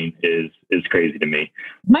lying is crazy to me.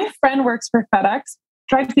 My friend works for FedEx,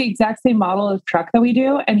 drives the exact same model of truck that we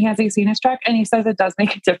do, and he has AC in his truck, and he says it does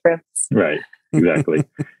make a difference. Right. Exactly.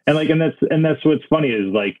 and that's what's funny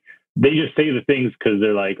is, like, they just say the things because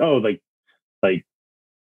they're like, oh, like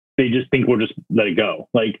they just think we'll just let it go.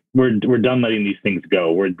 Like, we're done letting these things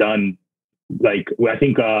go. We're done. Like, I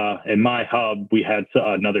think in my hub, we had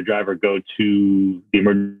another driver go to the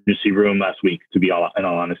emergency room last week, to be in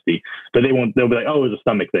all honesty, but they'll be like, oh, it was a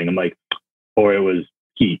stomach thing. I'm like, or it was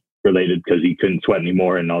heat related because he couldn't sweat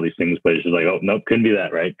anymore and all these things, but it's just like, oh, nope, couldn't be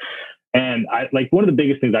that. Right. And I, like, one of the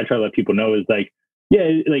biggest things I try to let people know is, like, yeah,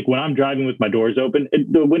 like, when I'm driving with my doors open,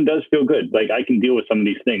 the wind does feel good. Like, I can deal with some of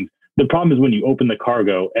these things. The problem is when you open the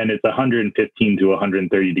cargo and it's 115 to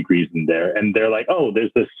 130 degrees in there, and they're like, oh,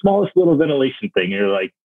 there's the smallest little ventilation thing. And you're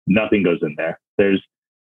like, nothing goes in there.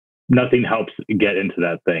 Nothing helps get into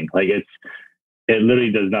that thing. Like, it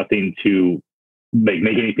literally does nothing to, like,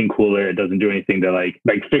 make anything cooler. It doesn't do anything to like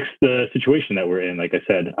fix the situation that we're in, like I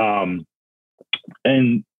said.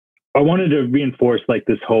 And I wanted to reinforce, like,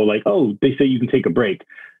 this whole, like, oh, they say you can take a break,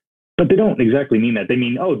 but they don't exactly mean that. They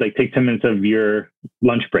mean, oh, like, take 10 minutes of your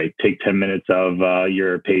lunch break, take 10 minutes of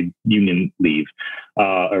your paid union leave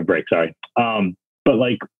or break. Sorry. But,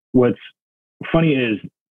 like, what's funny is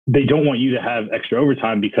they don't want you to have extra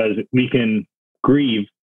overtime because we can grieve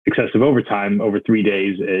excessive overtime over 3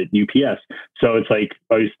 days at UPS. So it's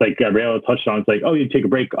like Gabriela touched on, it's like, oh, you take a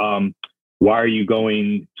break. Why are you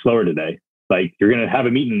going slower today? Like, you're going to have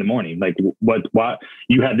a meeting in the morning. Like, why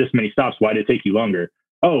you had this many stops? Why did it take you longer?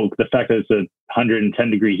 Oh, the fact that it's a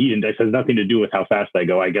 110 degree heat index has nothing to do with how fast I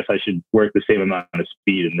go. I guess I should work the same amount of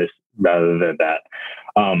speed in this rather than that.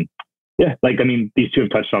 Yeah, like, I mean, these two have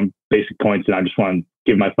touched on basic points, and I just want to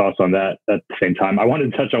give my thoughts on that at the same time. I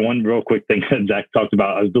wanted to touch on one real quick thing that Zakk talked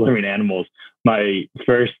about. I was delivering animals. My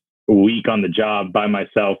first week on the job by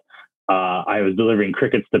myself, I was delivering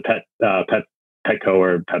crickets to Petco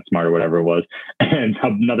or PetSmart or whatever it was, and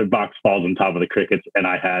another box falls on top of the crickets, and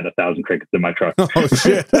I had 1,000 crickets in my truck. Oh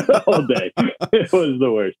shit! The whole day. It was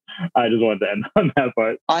the worst. I just wanted to end on that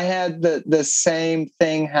part. I had the same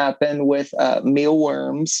thing happen with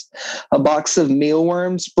mealworms. A box of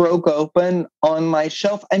mealworms broke open on my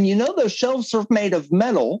shelf, and you know those shelves are made of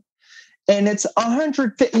metal. and it's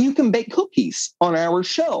 150. You can bake cookies on our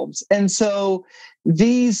shelves. And so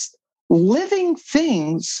these living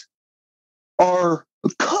things are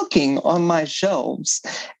cooking on my shelves,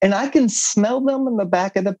 and I can smell them in the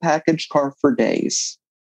back of the package car for days.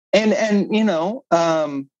 And you know,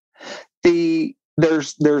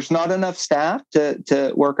 there's not enough staff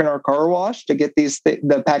to work in our car wash to get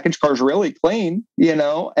the package cars really clean, you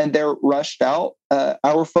know, and they're rushed out.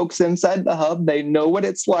 Our folks inside the hub, they know what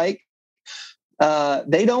it's like.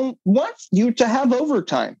 They don't want you to have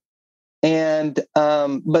overtime. And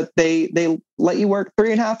but they let you work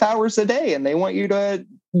 3.5 hours a day, and they want you to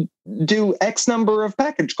do X number of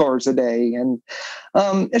package cars a day, and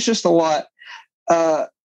it's just a lot.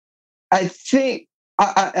 I think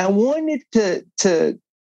I wanted to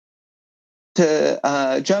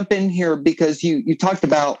jump in here because you talked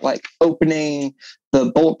about like opening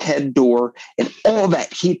the bulkhead door and all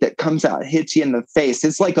that heat that comes out hits you in the face.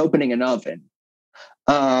 It's like opening an oven.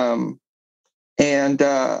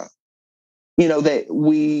 You know, that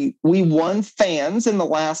we won fans in the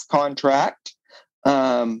last contract.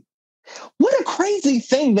 What a crazy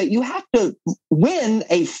thing that you have to win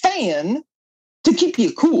a fan to keep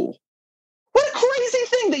you cool. What a crazy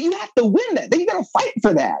thing that you have to win that you got to fight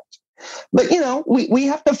for that. But, you know, we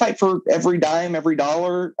have to fight for every dime, every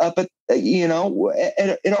dollar up at, you know,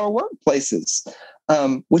 in our workplaces,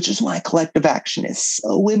 which is why collective action is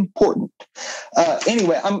so important.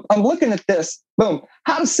 Anyway, I'm looking at this. Boom.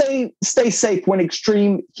 How to stay safe when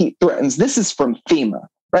extreme heat threatens. This is from FEMA,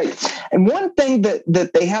 right? And one thing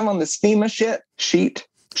that they have on this FEMA sheet,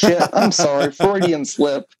 I'm sorry, Freudian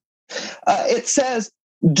slip. It says,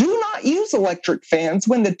 do not use electric fans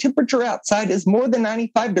when the temperature outside is more than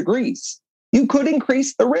 95 degrees. You could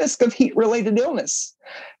increase the risk of heat-related illness.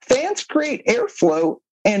 Fans create airflow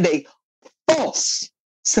and a false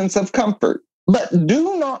sense of comfort, but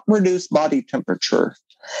do not reduce body temperature.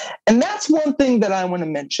 And that's one thing that I want to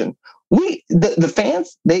mention. The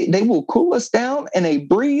fans, they will cool us down, and a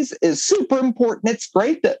breeze is super important. It's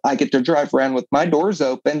great that I get to drive around with my doors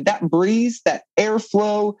open. That breeze, that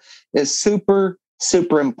airflow is super,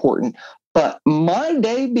 super important. But my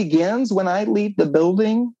day begins when I leave the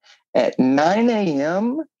building at 9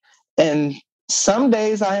 a.m. And some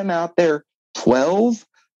days I am out there 12,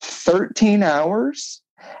 13 hours.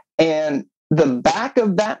 And the back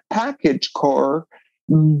of that package car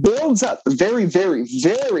builds up very, very,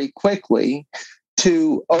 very quickly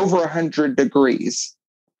to over 100 degrees.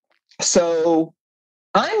 So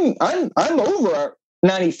I'm over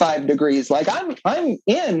 95 degrees. Like I'm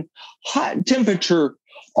in hot temperature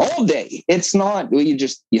all day. It's not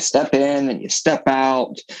you step in and you step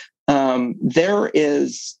out. There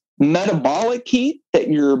is metabolic heat that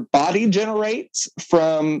your body generates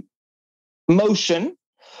from motion,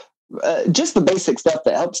 just the basic stuff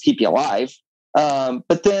that helps keep you alive.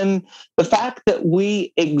 But then the fact that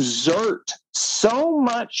we exert so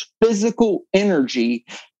much physical energy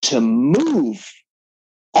to move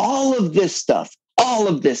all of this stuff, all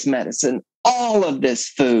of this medicine, all of this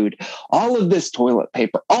food, all of this toilet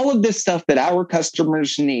paper, all of this stuff that our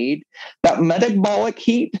customers need, that metabolic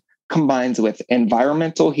heat combines with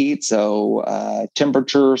environmental heat, so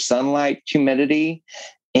temperature, sunlight, humidity,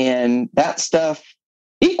 and that stuff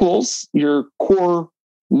equals your core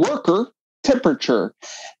worker temperature.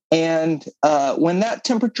 And when that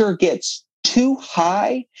temperature gets too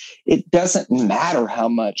high, it doesn't matter how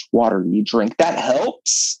much water you drink. That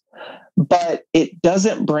helps, but it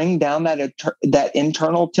doesn't bring down that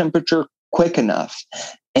internal temperature quick enough.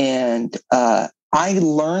 And I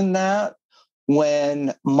learned that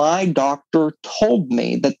when my doctor told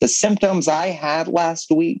me that the symptoms I had last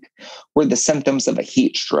week were the symptoms of a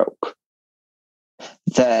heat stroke.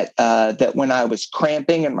 That when I was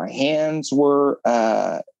cramping and my hands were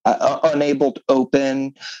unable to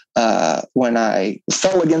open, when I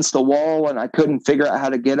fell against a wall and I couldn't figure out how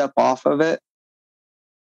to get up off of it,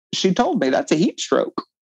 she told me that's a heat stroke.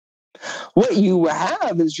 What you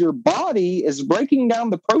have is your body is breaking down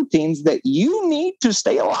the proteins that you need to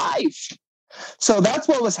stay alive. So that's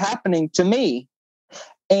what was happening to me.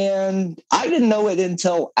 And I didn't know it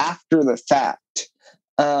until after the fact.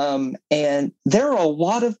 And there are a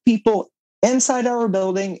lot of people inside our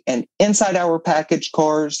building and inside our package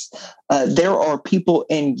cars. There are people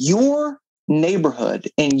in your neighborhood,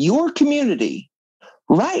 in your community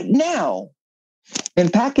right now in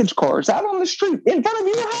package cars out on the street in front of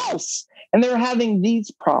your house, and they're having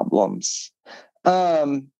these problems.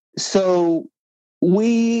 So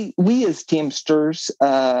we as Teamsters,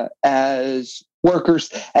 as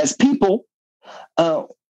workers, as people,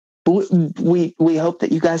 we hope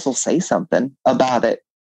that you guys will say something about it.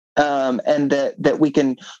 and that we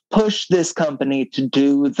can push this company to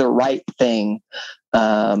do the right thing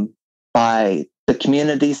by the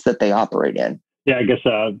communities that they operate in. Yeah, I guess,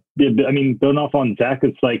 building off on Zakk,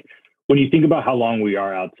 it's like when you think about how long we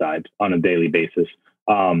are outside on a daily basis,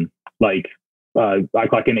 I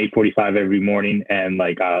clock in 8:45 every morning, and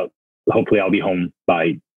hopefully I'll be home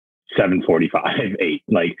by 7:45, 8.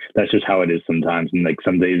 Like, that's just how it is sometimes. And like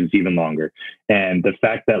some days it's even longer. And the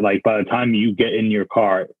fact that like by the time you get in your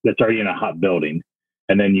car that's already in a hot building,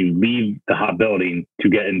 and then you leave the hot building to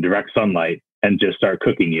get in direct sunlight and just start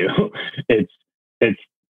cooking you, it's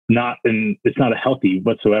not a healthy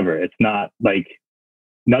whatsoever. It's not like,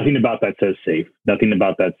 nothing about that says safe. Nothing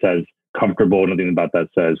about that says comfortable. Nothing about that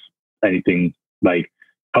says anything like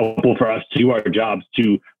helpful for us to do our jobs,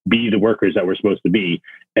 to be the workers that we're supposed to be.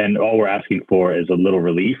 And all we're asking for is a little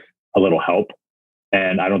relief, a little help.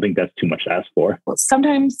 And I don't think that's too much to ask for.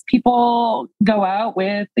 Sometimes people go out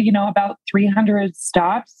with, about 300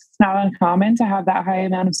 stops. It's not uncommon to have that high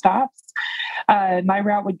amount of stops. My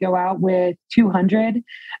route would go out with 200.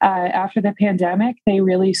 After the pandemic, they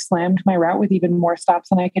really slammed my route with even more stops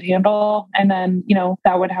than I could handle. And then,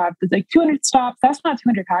 that would have like 200 stops. That's not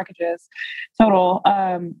 200 packages total.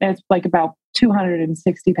 It's like about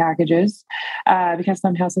 260 packages because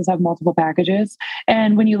some houses have multiple packages.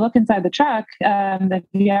 And when you look inside the truck, if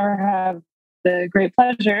you ever have the great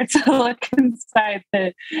pleasure to look inside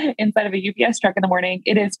of a UPS truck in the morning,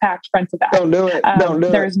 it is packed front to back. Don't do it.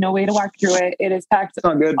 There's no way to walk through it. It is packed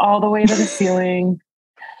all the way to the ceiling.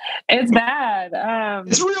 It's bad.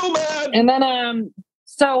 It's real bad. And then,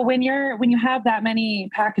 so when you have that many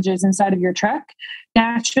packages inside of your truck,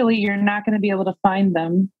 naturally you're not going to be able to find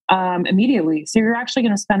them immediately. So you're actually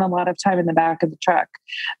going to spend a lot of time in the back of the truck.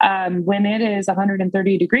 When it is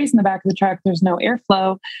 130 degrees in the back of the truck, there's no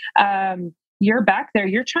airflow. You're back there.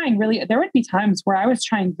 You're trying there would be times where I was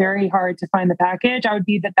trying very hard to find the package. I would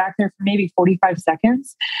be back there for maybe 45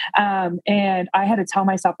 seconds. And I had to tell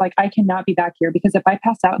myself, like, I cannot be back here, because if I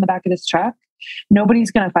pass out in the back of this truck,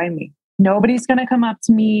 nobody's going to find me. Nobody's going to come up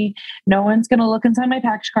to me. No one's going to look inside my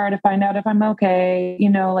package car to find out if I'm okay.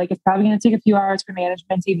 It's probably going to take a few hours for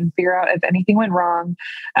management to even figure out if anything went wrong.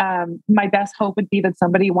 My best hope would be that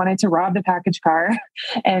somebody wanted to rob the package car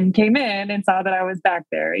and came in and saw that I was back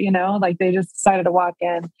there, they just decided to walk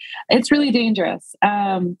in. It's really dangerous.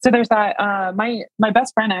 So there's that. My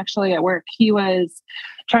best friend actually at work, he was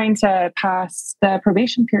trying to pass the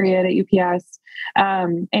probation period at UPS.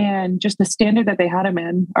 And just the standard that they had him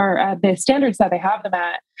in, or the standards that they have them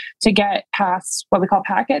at to get past what we call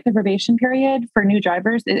packet, the probation period for new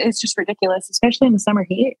drivers, it's just ridiculous, especially in the summer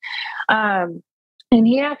heat. And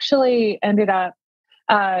he actually ended up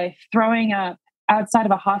throwing up outside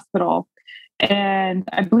of a hospital. And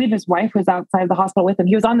I believe his wife was outside the hospital with him.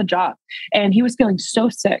 He was on the job and he was feeling so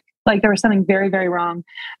sick. Like there was something very, very wrong.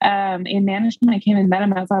 In management, came and met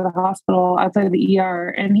him outside of the hospital, outside of the ER.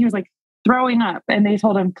 And he was like throwing up. And they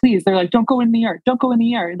told him, please, they're like, don't go in the ER. Don't go in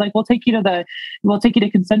the ER. Like, we'll take you to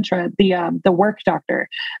Concentra, the work doctor.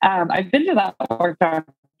 I've been to that work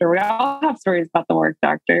doctor. We all have stories about the work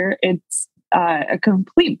doctor. It's a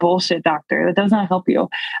complete bullshit doctor that does not help you.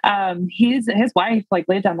 His wife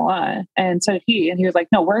laid down the law, and so did he. And he was like,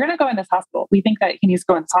 no, we're going to go in this hospital. We think that he needs to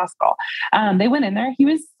go in this hospital. They went in there. He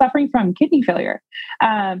was suffering from kidney failure.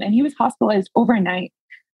 And he was hospitalized overnight.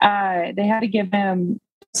 They had to give him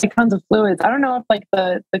tons of fluids. I don't know if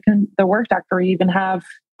the work doctor even have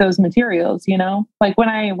those materials, like when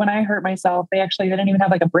I hurt myself, they didn't even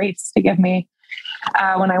have a brace to give me,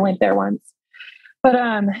 when I went there once. But,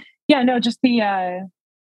 yeah, no, just the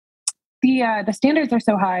standards are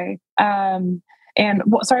so high.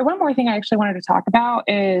 Sorry, one more thing I actually wanted to talk about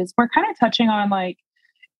is we're kind of touching on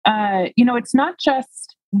it's not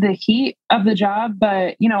just the heat of the job,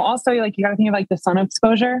 but also you got to think of the sun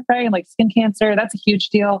exposure, right? And skin cancer, that's a huge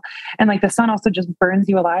deal. And the sun also just burns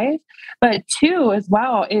you alive. But two as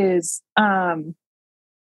well is wildfires.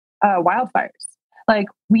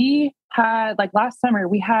 We had last summer,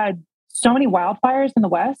 we had so many wildfires in the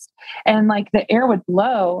West, and the air would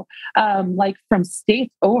blow from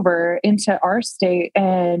states over into our state,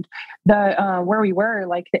 and the where we were,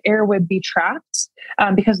 the air would be trapped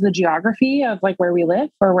because of the geography of where we live,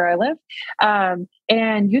 or where I live.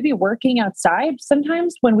 And you'd be working outside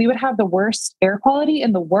sometimes when we would have the worst air quality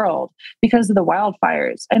in the world because of the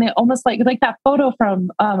wildfires. And it almost like that photo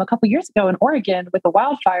from a couple years ago in Oregon with the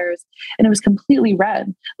wildfires, and it was completely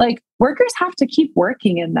red. Workers have to keep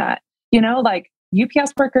working in that.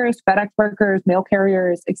 UPS workers, FedEx workers, mail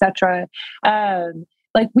carriers, etc.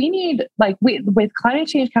 Like we need, like with climate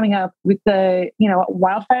change coming up, with the,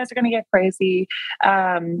 wildfires are going to get crazy.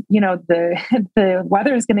 The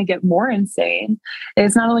weather is going to get more insane.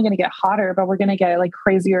 It's not only going to get hotter, but we're going to get like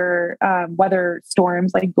crazier weather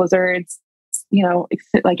storms, like blizzards,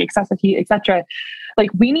 like excessive heat, etc. Like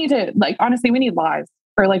we need to, like, honestly, we need laws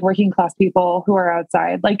for like working class people who are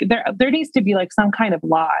outside. Like there needs to be like some kind of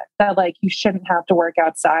law that like you shouldn't have to work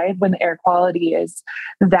outside when the air quality is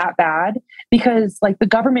that bad, because like the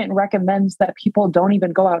government recommends that people don't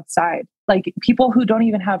even go outside. Like people who don't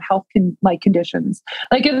even have health conditions.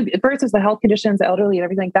 Like at first it's the health conditions, the elderly and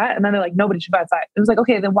everything like that. And then they're like, nobody should go outside. It was like,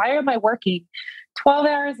 okay, then why am I working 12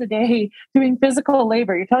 hours a day doing physical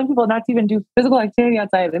labor? You're telling people not to even do physical activity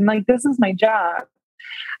outside. And like, this is my job.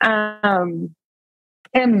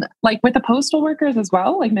 And like with the postal workers as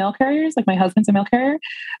well, like mail carriers, like my husband's a mail carrier.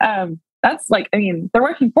 That's like, I mean, they're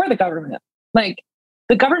working for the government. Like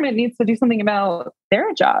the government needs to do something about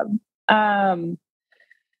their job. By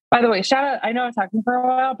the way, shout out, I know I'm talking for a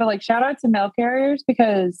while, but like shout out to mail carriers,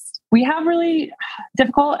 because we have really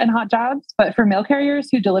difficult and hot jobs, but for mail carriers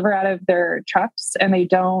who deliver out of their trucks and they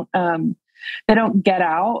don't get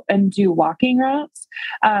out and do walking routes,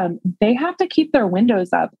 they have to keep their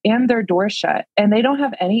windows up and their doors shut, and they don't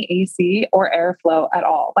have any AC or airflow at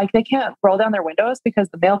all. Like they can't roll down their windows because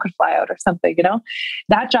the mail could fly out or something,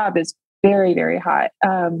 that job is very, very hot.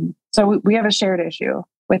 So we have a shared issue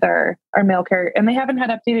with our mail carrier, and they haven't had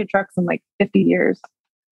updated trucks in like 50 years.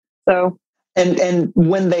 So, and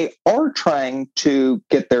when they are trying to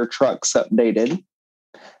get their trucks updated,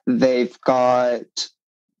 they've got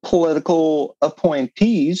political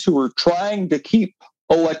appointees who are trying to keep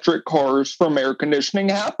electric cars from air conditioning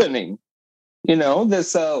happening.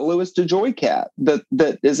 This Louis DeJoy cat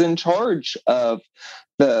that is in charge of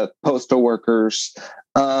the postal workers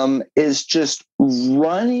is just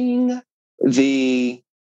running the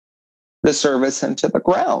service into the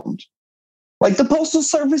ground. Like the postal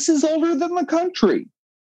service is older than the country.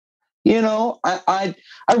 I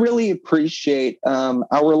really appreciate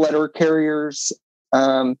our letter carriers.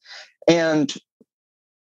 And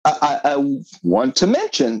I want to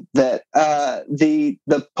mention that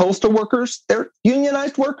the postal workers, they're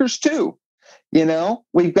unionized workers too.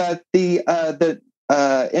 We've got the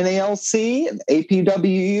NALC,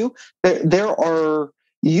 APWU. There are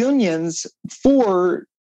unions for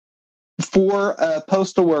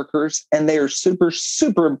postal workers, and they are super,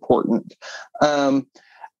 super important. Our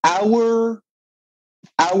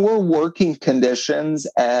working conditions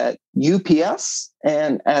at UPS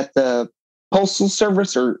and at the Postal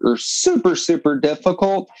Service are super, super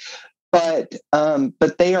difficult, but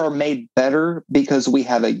they are made better because we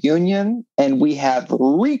have a union and we have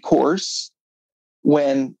recourse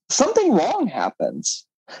when something wrong happens.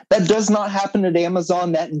 That does not happen at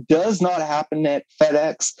Amazon. That does not happen at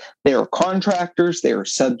FedEx. They are contractors. They are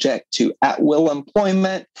subject to at-will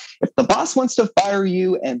employment. If the boss wants to fire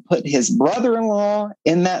you and put his brother-in-law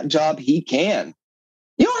in that job, he can.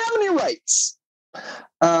 You don't have any rights.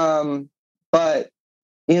 But,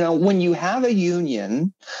 when you have a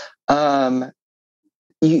union,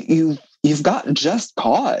 you've got just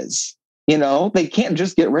cause. They can't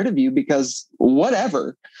just get rid of you because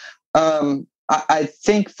whatever. I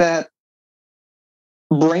think that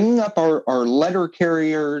bringing up our letter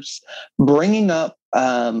carriers, bringing up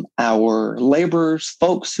our laborers,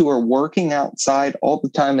 folks who are working outside all the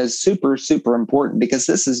time is super, super important, because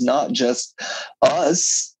this is not just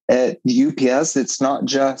us at UPS. It's not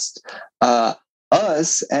just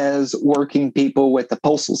us as working people with the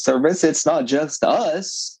Postal Service. It's not just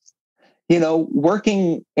us,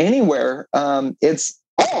 working anywhere. It's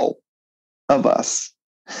all of us.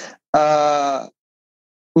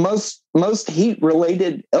 Most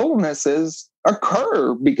heat-related illnesses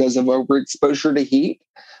occur because of overexposure to heat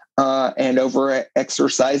and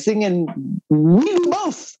over-exercising, and we do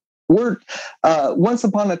both. We're once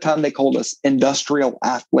upon a time they called us industrial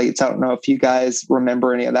athletes. I don't know if you guys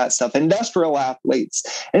remember any of that stuff. Industrial athletes,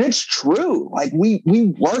 and it's true. Like we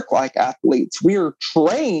work like athletes. We are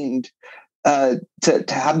trained to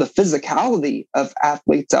have the physicality of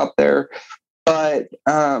athletes out there, but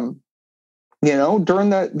during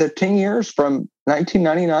the 10 years from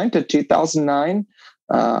 1999 to 2009,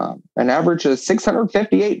 an average of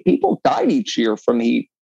 658 people died each year from heat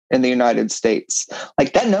in the United States.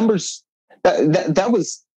 Like that that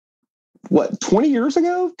was what, 20 years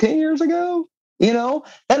ago, 10 years ago,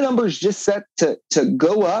 that number is just set to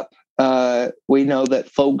go up. We know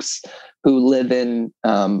that folks who live in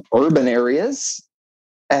urban areas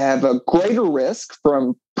have a greater risk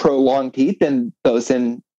from prolonged heat than those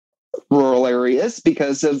in rural areas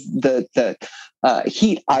because of the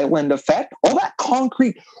heat island effect. All that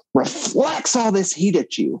concrete reflects all this heat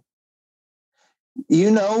at you.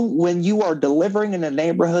 You know, when you are delivering in a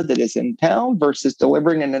neighborhood that is in town versus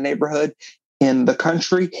delivering in a neighborhood in the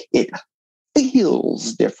country, it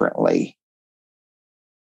feels differently.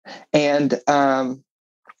 And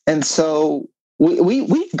so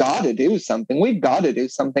we've got to do something. We've got to do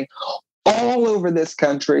something all over this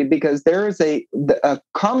country, because there is a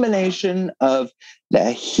combination of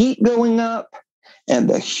the heat going up and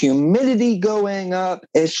the humidity going up.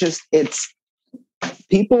 It's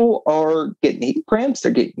people are getting heat cramps,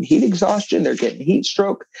 they're getting heat exhaustion, they're getting heat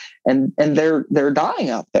stroke, and they're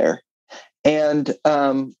dying out there. And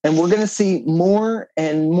we're going to see more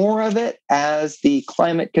and more of it as the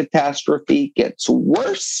climate catastrophe gets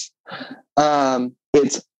worse.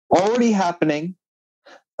 It's already happening.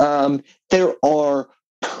 There are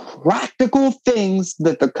practical things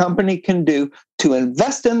that the company can do to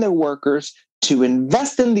invest in their workers, to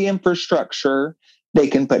invest in the infrastructure. They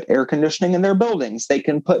can put air conditioning in their buildings. They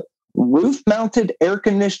can put roof-mounted air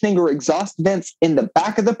conditioning or exhaust vents in the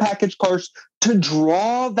back of the package cars to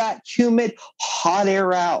draw that humid, hot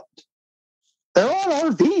air out. They're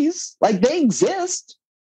on RVs, like they exist.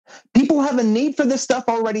 People have a need for this stuff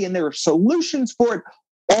already, and there are solutions for it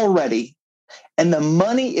already. And the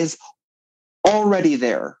money is already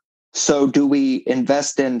there. So do we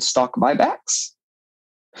invest in stock buybacks?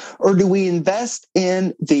 Or do we invest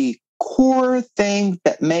in the core thing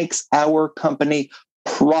that makes our company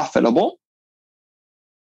profitable?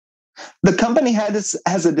 The company has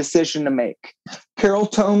a decision to make. Carol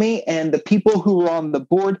Tomey and the people who are on the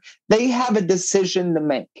board, they have a decision to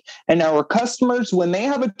make. And our customers, when they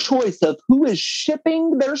have a choice of who is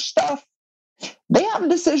shipping their stuff, they have a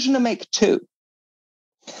decision to make too.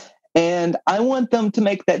 And I want them to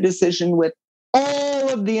make that decision with all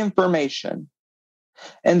of the information.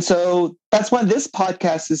 And so that's why this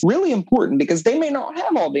podcast is really important, because they may not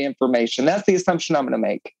have all the information. That's the assumption I'm going to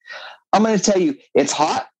make. I'm going to tell you it's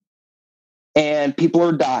hot and people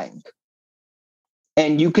are dying,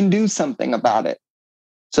 and you can do something about it.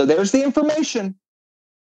 So there's the information.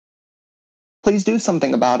 Please do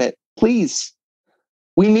something about it. Please.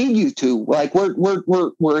 We need you to. Like,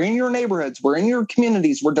 we're in your neighborhoods, we're in your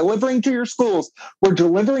communities, we're delivering to your schools, we're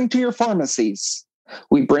delivering to your pharmacies.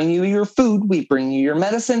 We bring you your food, we bring you your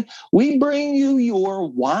medicine, we bring you your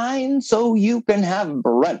wine so you can have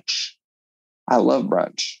brunch. I love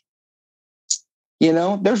brunch. You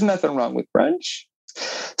know, there's nothing wrong with brunch.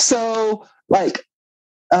 So, like,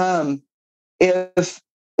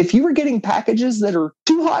 if you were getting packages that are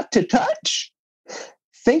too hot to touch,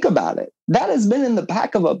 think about it. That has been in the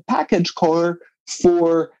back of a package car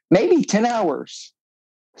for maybe 10 hours.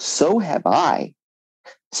 So have I.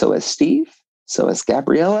 So has Steve. So has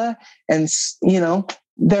Gabriela. And, you know,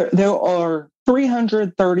 there are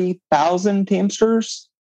 330,000 Teamsters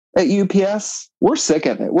at UPS. We're sick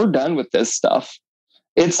of it. We're done with this stuff.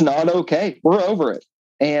 It's not okay. We're over it.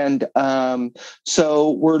 And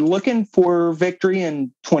so we're looking for victory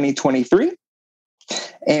in 2023.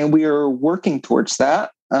 And we are working towards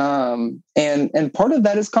that. And part of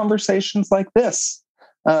that is conversations like this,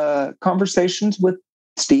 conversations with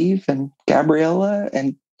Steve and Gabriela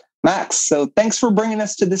and Max. So thanks for bringing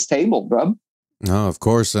us to this table, bro. No, of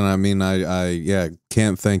course. And I mean, I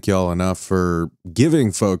can't thank y'all enough for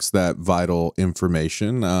giving folks that vital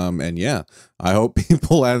information. And yeah, I hope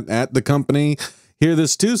people at the company hear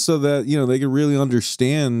this too, so that, you know, they can really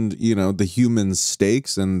understand, you know, the human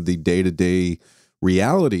stakes and the day-to-day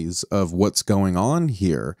realities of what's going on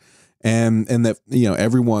here. And that, you know,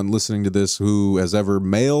 everyone listening to this who has ever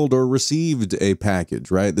mailed or received a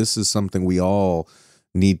package, right? This is something we all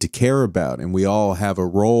need to care about, and we all have a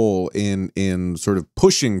role in sort of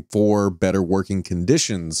pushing for better working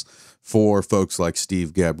conditions for folks like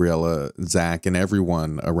Steve, Gabriela, Zakk, and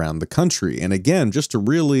everyone around the country. And again, just to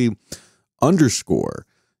really underscore,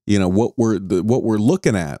 you know, what we're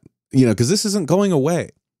looking at, you know, because this isn't going away.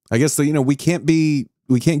 I guess that, you know, we can't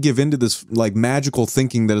give into this like magical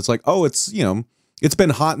thinking that it's like, oh, it's, you know, it's been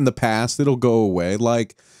hot in the past, it'll go away.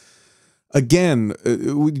 Like, again,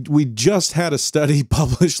 we just had a study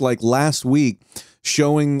published like last week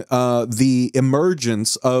showing the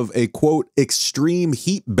emergence of a, quote, extreme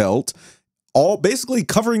heat belt, all basically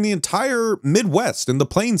covering the entire Midwest and the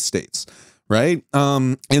Plains states, right?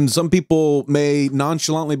 And some people may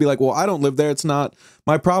nonchalantly be like, well, I don't live there, it's not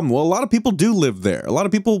my problem. Well, a lot of people do live there. A lot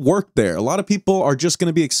of people work there. A lot of people are just going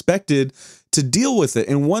to be expected to deal with it.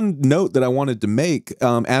 And one note that I wanted to make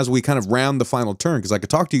as we kind of round the final turn, because I could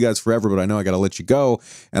talk to you guys forever, but I know I got to let you go.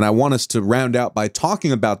 And I want us to round out by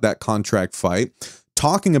talking about that contract fight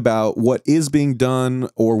talking about what is being done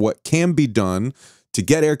or what can be done to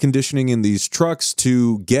get air conditioning in these trucks,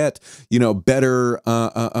 to get, better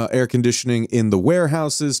air conditioning in the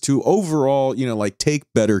warehouses, to overall, take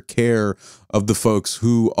better care of the folks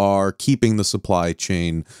who are keeping the supply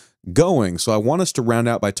chain going. So I want us to round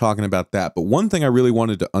out by talking about that. But one thing I really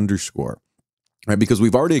wanted to underscore, right, because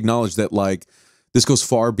we've already acknowledged that, this goes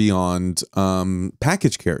far beyond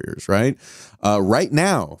package carriers, right? Right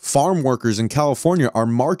now, farm workers in California are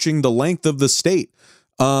marching the length of the state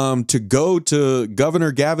to go to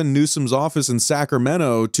Governor Gavin Newsom's office in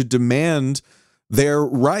Sacramento to demand their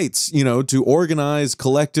rights, to organize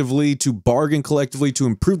collectively, to bargain collectively, to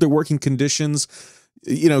improve their working conditions.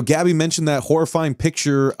 Gabby mentioned that horrifying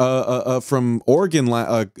picture from Oregon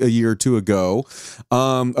a year or two ago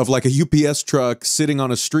of a UPS truck sitting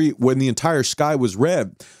on a street when the entire sky was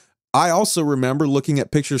red. I also remember looking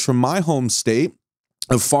at pictures from my home state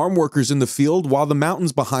of farm workers in the field while the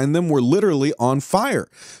mountains behind them were literally on fire.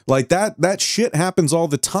 That shit happens all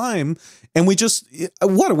the time. And we just,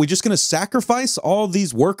 what, are we just going to sacrifice all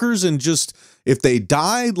these workers and just, if they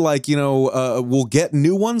died, we'll get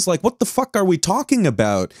new ones? What the fuck are we talking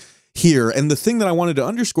about here? And the thing that I wanted to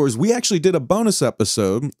underscore is we actually did a bonus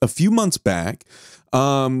episode a few months back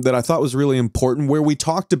that I thought was really important, where we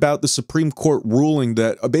talked about the Supreme Court ruling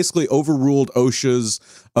that basically overruled OSHA's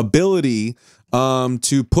ability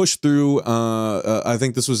to push through, I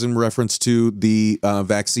think this was in reference to the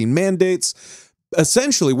vaccine mandates.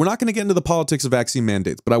 Essentially, we're not going to get into the politics of vaccine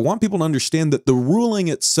mandates, but I want people to understand that the ruling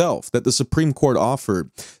itself that the Supreme Court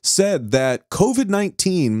offered said that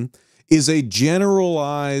COVID-19 is a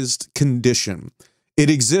generalized condition. It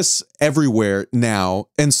exists everywhere now,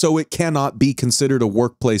 and so it cannot be considered a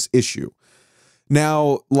workplace issue.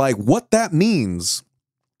 Now, what that means,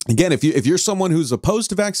 again, if you're someone who's opposed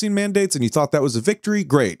to vaccine mandates and you thought that was a victory,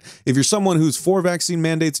 great. If you're someone who's for vaccine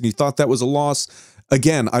mandates and you thought that was a loss,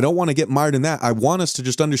 again, I don't want to get mired in that. I want us to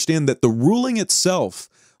just understand that the ruling itself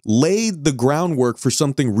laid the groundwork for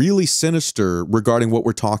something really sinister regarding what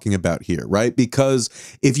we're talking about here, right? Because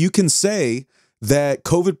if you can say that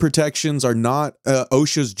COVID protections are not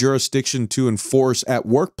OSHA's jurisdiction to enforce at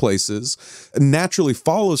workplaces, naturally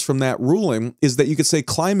follows from that ruling is that you could say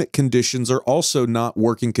climate conditions are also not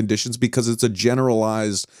working conditions because it's a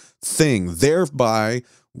generalized thing. Thereby,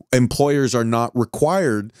 employers are not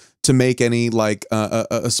required to make any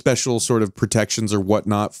a special sort of protections or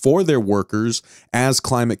whatnot for their workers as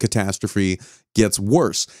climate catastrophe gets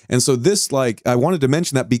worse. And so this, I wanted to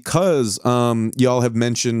mention that because y'all have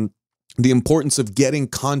mentioned the importance of getting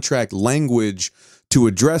contract language to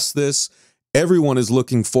address this. Everyone is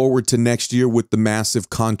looking forward to next year with the massive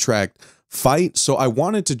contract fight. So I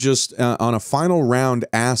wanted to just on a final round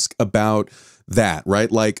ask about that,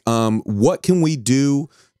 right? What can we do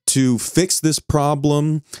to fix this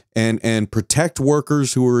problem and protect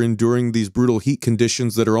workers who are enduring these brutal heat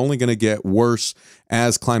conditions that are only going to get worse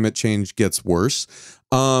as climate change gets worse?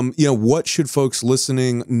 What should folks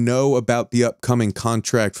listening know about the upcoming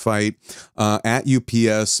contract fight at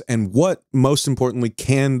UPS, and what, most importantly,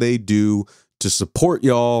 can they do to support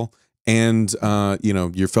y'all and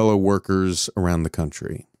your fellow workers around the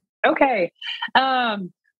country? Okay.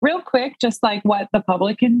 Real quick, just what the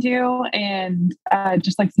public can do and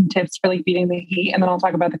just some tips for beating the heat. And then I'll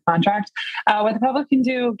talk about the contract. What the public can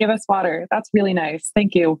do, give us water. That's really nice.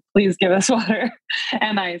 Thank you. Please give us water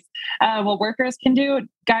and ice. What workers can do,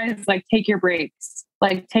 guys, take your breaks.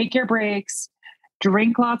 Take your breaks,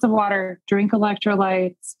 drink lots of water, drink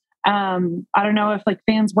electrolytes. I don't know if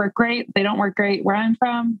fans work great. They don't work great where I'm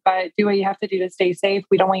from, but do what you have to do to stay safe.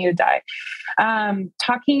 We don't want you to die.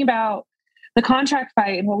 Talking about the contract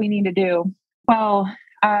fight and what we need to do. Well,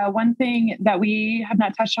 one thing that we have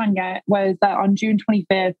not touched on yet was that on June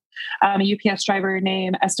 25th, a UPS driver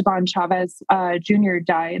named Esteban Chavez Jr.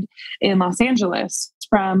 died in Los Angeles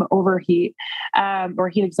from overheat or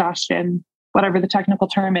heat exhaustion, whatever the technical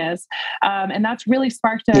term is. And that's really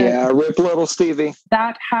sparked rip little Stevie.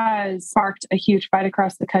 That has sparked a huge fight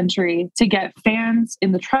across the country to get fans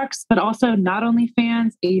in the trucks, but also not only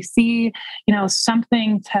fans, AC,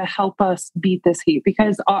 something to help us beat this heat.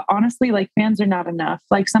 Because honestly, fans are not enough.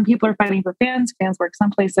 Some people are fighting for fans. Fans work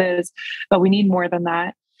some places, but we need more than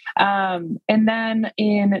that. And then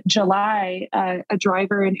in July, a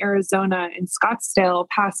driver in Arizona in Scottsdale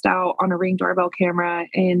passed out on a Ring doorbell camera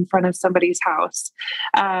in front of somebody's house.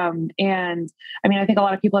 And I think a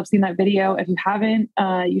lot of people have seen that video. If you haven't,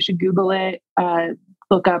 you should Google it,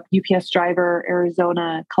 look up UPS driver,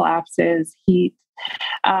 Arizona collapses, heat.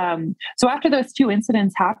 So after those two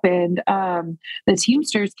incidents happened, the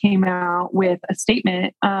Teamsters came out with a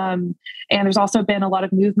statement. And there's also been a lot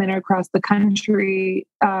of movement across the country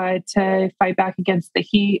to fight back against the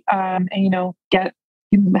heat and,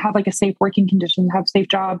 have like a safe working condition, have a safe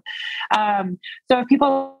job. So if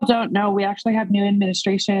people don't know, we actually have new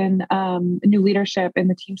administration, new leadership in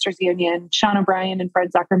the Teamsters Union. Sean O'Brien and Fred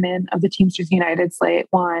Zuckerman of the Teamsters United slate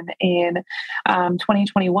won in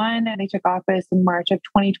 2021, and they took office in March of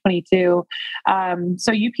 2022.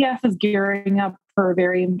 So UPS is gearing up for a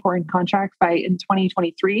very important contract fight in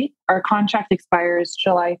 2023. Our contract expires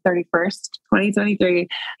July 31st, 2023.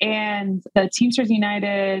 And the Teamsters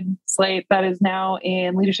United slate that is now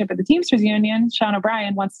in leadership of the Teamsters Union, Sean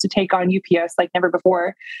O'Brien, wants to take on UPS like never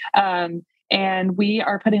before. And we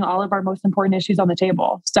are putting all of our most important issues on the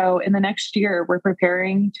table. So in the next year, we're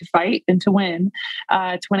preparing to fight and to win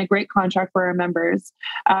a great contract for our members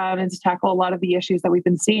and to tackle a lot of the issues that we've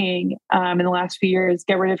been seeing in the last few years,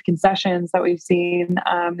 get rid of concessions that we've seen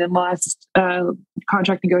in the last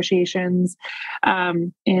contract negotiations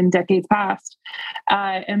in decades past.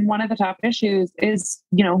 And one of the top issues is,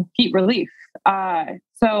 heat relief. So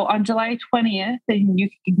on July 20th, and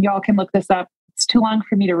y'all can look this up. It's too long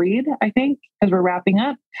for me to read, I think, because we're wrapping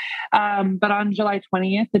up. But on July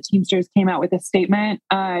 20th, the Teamsters came out with a statement.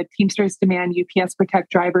 Teamsters demand UPS protect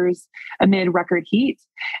drivers amid record heat.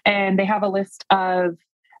 And they have a list of,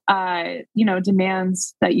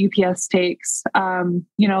 demands that UPS takes,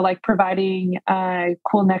 like providing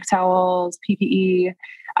cool neck towels, PPE,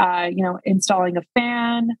 installing a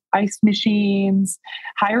fan, ice machines,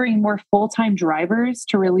 hiring more full-time drivers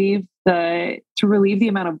to relieve the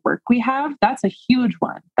amount of work we have. That's a huge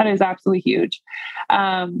one. That is absolutely huge.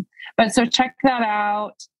 But so check that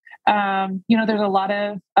out. There's a lot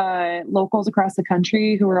of locals across the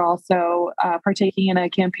country who are also partaking in a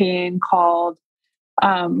campaign called,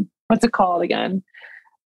 what's it called again?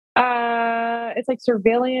 It's like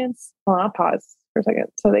surveillance. Well, I'll pause for a second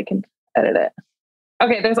so they can edit it.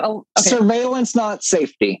 Okay, surveillance, not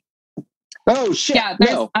safety. Oh shit! Yeah,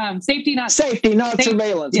 no. Safety, not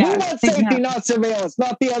surveillance. Yeah, we want safety, not surveillance,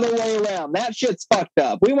 not the other way around. That shit's fucked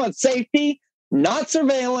up. We want safety, not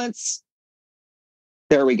surveillance.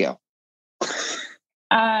 There we go.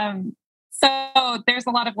 So there's a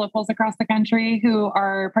lot of locals across the country who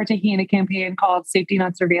are partaking in a campaign called Safety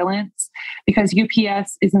Not Surveillance, because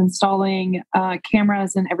UPS is installing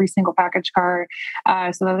cameras in every single package car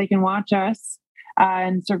so that they can watch us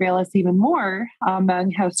and surveil us even more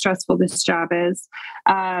on how stressful this job is.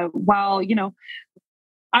 While,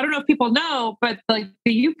 I don't know if people know, but like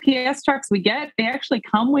the UPS trucks we get, they actually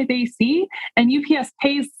come with AC, and UPS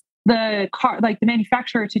pays the car, like the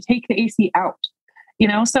manufacturer, to take the AC out.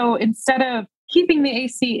 So instead of keeping the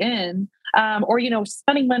AC in, or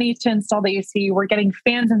spending money to install the AC, we're getting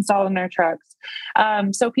fans installed in our trucks.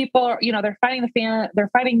 So people are, they're fighting the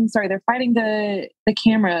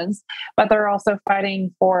cameras, but they're also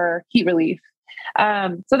fighting for heat relief.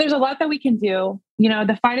 So there's a lot that we can do.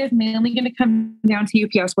 The fight is mainly going to come down to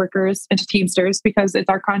UPS workers and to Teamsters, because it's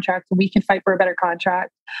our contract and we can fight for a better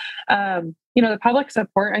contract. The public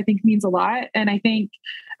support, I think, means a lot. And I think,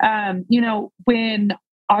 when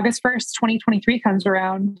August 1st, 2023 comes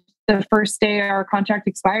around, the first day our contract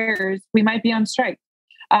expires, we might be on strike.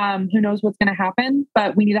 Who knows what's going to happen,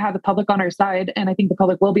 but we need to have the public on our side. And I think the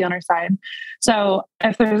public will be on our side. So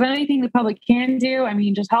if there's anything the public can do,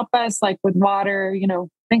 just help us, like with water,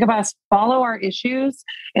 think of us, follow our issues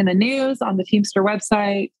in the news, on the Teamster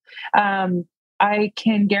website. I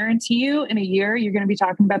can guarantee you in a year, you're going to be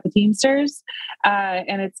talking about the Teamsters,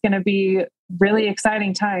 and it's going to be really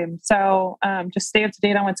exciting time. So just stay up to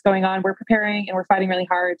date on what's going on. We're preparing and we're fighting really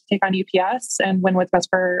hard to take on UPS and win what's best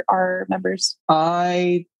for our members.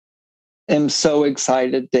 I am so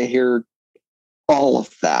excited to hear all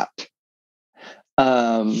of that.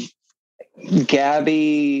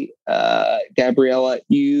 Gabriela,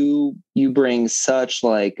 you bring such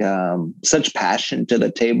passion to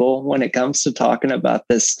the table when it comes to talking about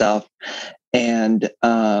this stuff, and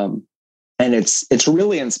it's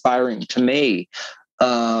really inspiring to me.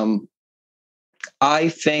 I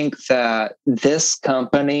think that this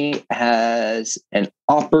company has an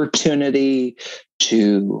opportunity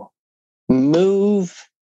to move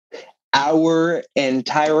our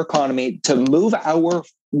entire economy, to move our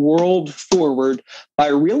world forward by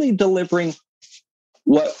really delivering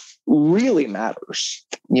what really matters,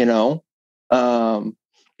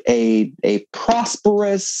 a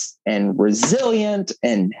prosperous and resilient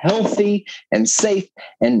and healthy and safe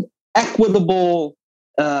and equitable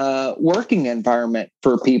working environment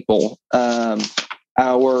for people. Our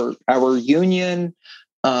union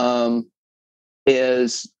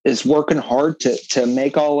is working hard to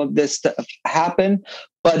make all of this stuff happen,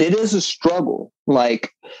 but it is a struggle.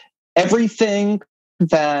 Like everything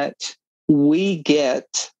that we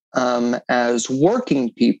get as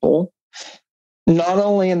working people, not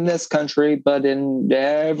only in this country, but in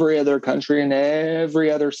every other country and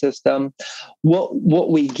every other system, what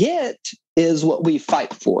we get is what we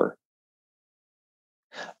fight for.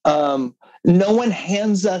 No one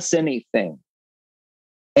hands us anything.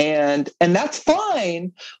 And that's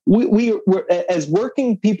fine. We're as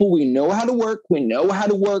working people, we know how to work. We know how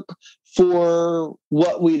to work for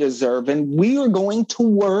what we deserve. And we are going to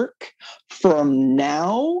work from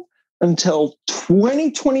now until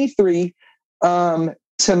 2023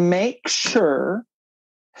 to make sure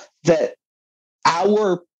that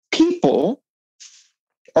our people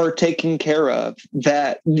are taken care of,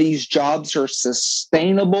 that these jobs are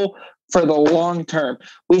sustainable for the long term.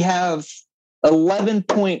 We have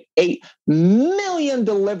 11.8 million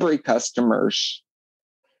delivery customers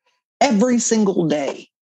every single day.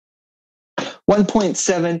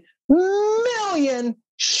 1.7 million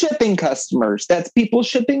shipping customers. That's people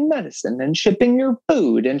shipping medicine and shipping your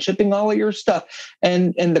food and shipping all of your stuff.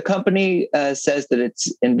 And the company says that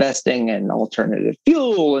it's investing in alternative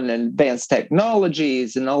fuel and advanced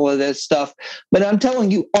technologies and all of this stuff. But I'm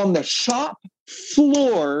telling you, on the shop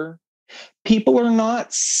floor, people are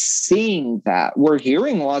not seeing that. We're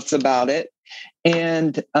hearing lots about it.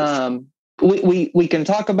 And we can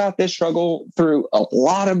talk about this struggle through a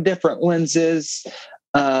lot of different lenses.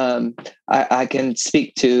 I can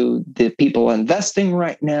speak to the people investing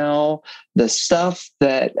right now, the stuff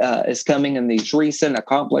that is coming in these recent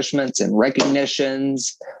accomplishments and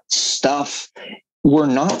recognitions stuff. We're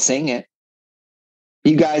not seeing it.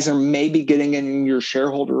 You guys are maybe getting it in your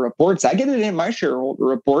shareholder reports. I get it in my shareholder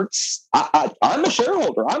reports. I'm a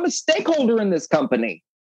shareholder. I'm a stakeholder in this company.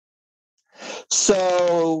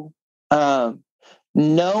 So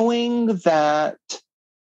knowing that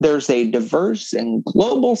there's a diverse and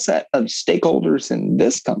global set of stakeholders in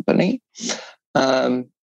this company, and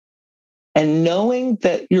knowing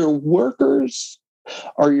that your workers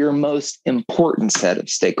are your most important set of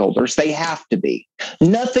stakeholders. They have to be.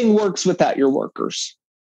 Nothing works without your workers.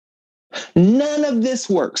 None of this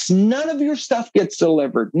works. None of your stuff gets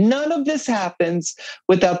delivered. None of this happens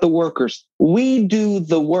without the workers. We do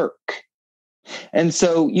the work. And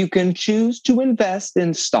so you can choose to invest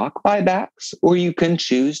in stock buybacks, or you can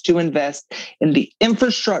choose to invest in the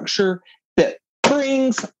infrastructure that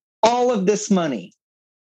brings all of this money,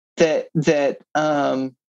 that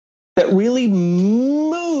really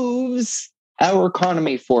moves our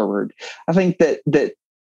economy forward. I think that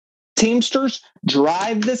Teamsters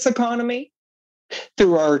drive this economy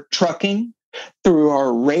through our trucking, through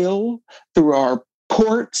our rail, through our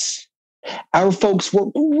ports. Our folks work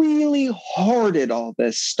really hard at all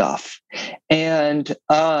this stuff. And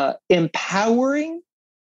empowering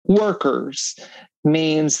workers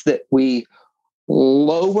means that we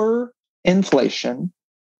lower inflation.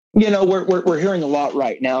 You know, we're hearing a lot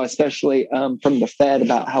right now, especially from the Fed,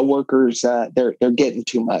 about how workers they're getting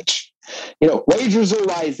too much. You know, wages are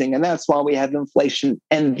rising, and that's why we have inflation.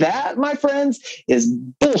 And that, my friends, is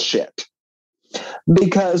bullshit.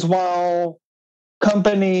 Because while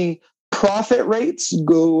company profit rates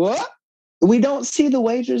go up, we don't see the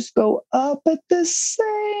wages go up at the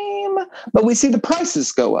same, but we see the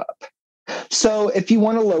prices go up. So if you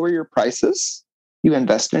want to lower your prices, you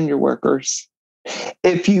invest in your workers.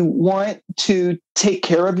 If you want to take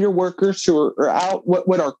care of your workers who are out,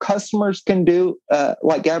 what our customers can do,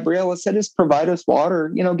 like Gabriela said, is provide us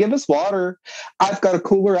water. You know, give us water. I've got a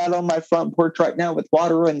cooler out on my front porch right now with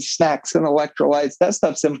water and snacks and electrolytes. That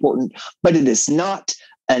stuff's important, but it is not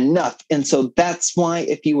enough. And so that's why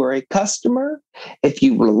if you are a customer, if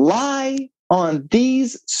you rely on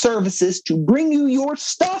these services to bring you your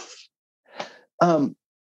stuff,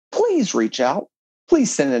 please reach out. Please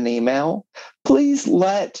send an email. Please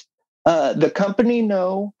let the company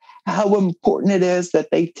know how important it is that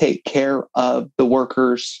they take care of the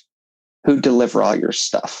workers who deliver all your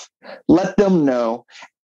stuff. Let them know.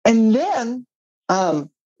 And then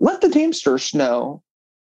let the Teamsters know.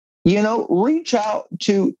 You know, reach out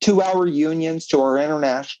to our unions, to our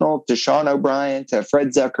international, to Sean O'Brien, to Fred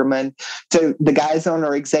Zuckerman, to the guys on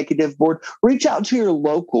our executive board. Reach out to your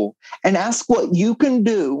local and ask what you can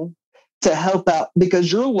do to help out,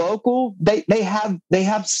 because your local, they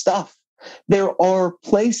have stuff. There are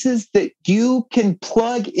places that you can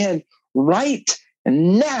plug in right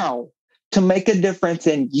now to make a difference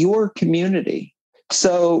in your community.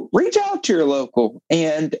 So reach out to your local,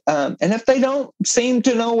 and if they don't seem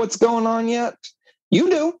to know what's going on yet, you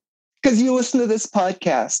do. because you listen to this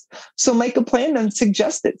podcast. So make a plan and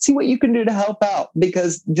suggest it. See what you can do to help out,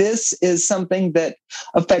 because this is something that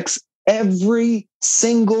affects every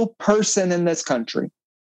single person in this country.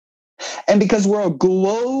 And because we're a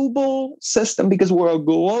global system, because we're a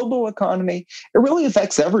global economy, it really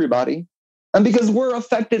affects everybody. And because we're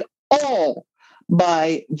affected all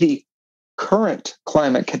by the current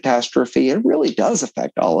climate catastrophe, it really does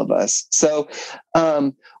affect all of us. So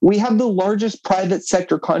we have the largest private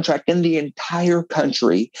sector contract in the entire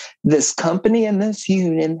country. This company and this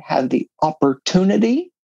union have the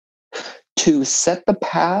opportunity to set the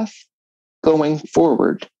path going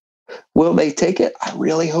forward. Will they take it? I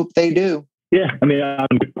really hope they do. Yeah, I mean, a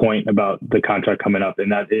good point about the contract coming up,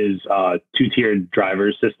 and that is two-tiered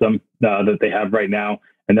driver system that they have right now.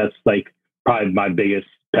 And that's like probably my biggest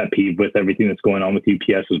pet peeve with everything that's going on with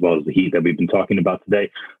UPS, as well as the heat that we've been talking about today.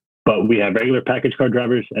 But we have regular package car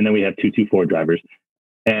drivers, and then we have 224 drivers.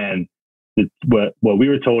 And what we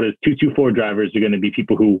were told is 224 drivers are going to be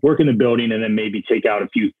people who work in the building and then maybe take out a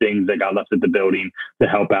few things that got left at the building to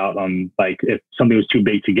help out on, like, if something was too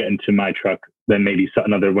big to get into my truck, then maybe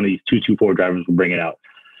another one of these 224 drivers will bring it out.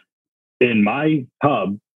 In my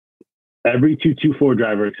hub, every 224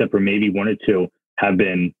 driver, except for maybe one or two, have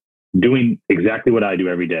been doing exactly what I do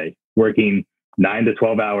every day, working 9 to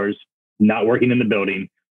 12 hours, not working in the building,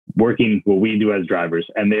 working what we do as drivers.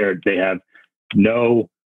 And they have no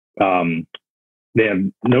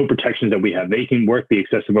protections that we have. They can work the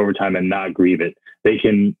excessive overtime and not grieve it. They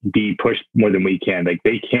can be pushed more than we can. Like,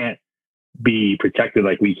 they can't be protected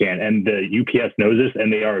like we can. And the UPS knows this,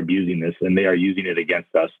 and they are abusing this, and they are using it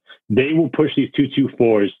against us. They will push these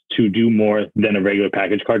 224s to do more than a regular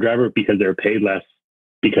package car driver because they're paid less,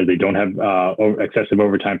 because they don't have excessive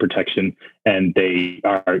overtime protection, and they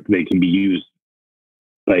can be used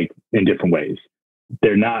like in different ways.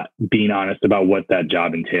 They're not being honest about what that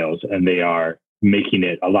job entails, and they are making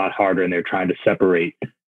it a lot harder, and they're trying to separate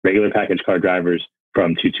regular package car drivers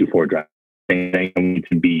from 224 drivers. They need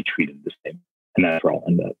to be treated the same, and that's where I'll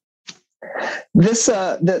end up. This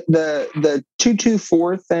the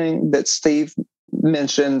 224 thing that Steve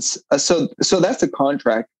mentions, so that's a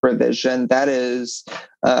contract provision. That is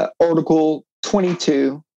Article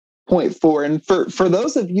 22.4. And for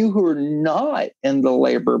those of you who are not in the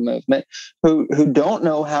labor movement, who don't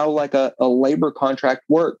know how like a labor contract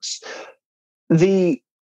works, the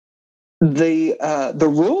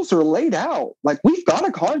rules are laid out. Like, we've got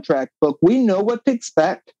a contract book. We know what to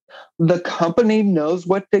expect. The company knows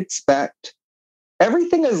what to expect.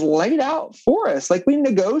 Everything is laid out for us. Like, we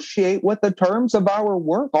negotiate what the terms of our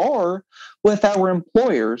work are with our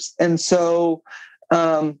employers. And so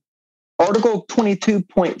Article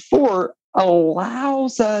 22.4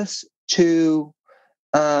 allows us to,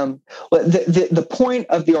 the point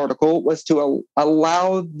of the article was to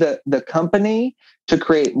allow the company to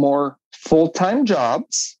create more full-time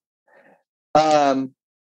jobs. But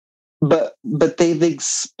they've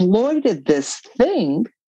exploited this thing.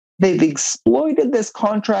 They've exploited this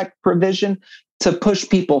contract provision to push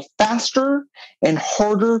people faster and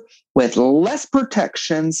harder with less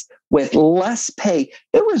protections, with less pay.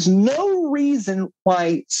 There was no reason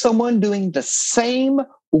why someone doing the same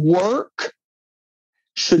work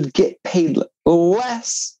should get paid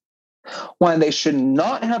less, why they should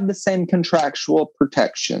not have the same contractual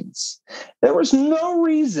protections. There was no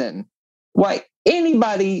reason why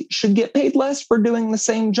anybody should get paid less for doing the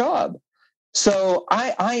same job. So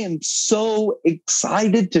I am so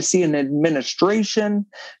excited to see an administration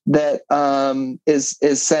that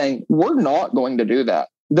is saying, we're not going to do that.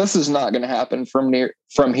 This is not going to happen from here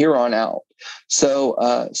on out. So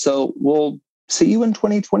we'll see you in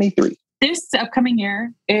 2023. This upcoming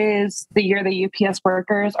year is the year that UPS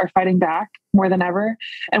workers are fighting back more than ever.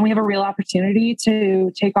 And we have a real opportunity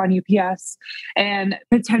to take on UPS and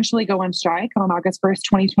potentially go on strike on August 1st,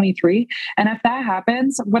 2023. And if that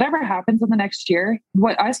happens, whatever happens in the next year,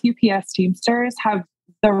 what us UPS Teamsters have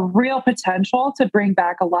the real potential to bring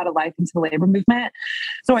back a lot of life into the labor movement.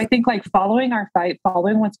 So I think like following our fight,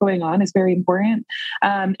 following what's going on is very important.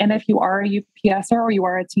 And if you are a UPSer or you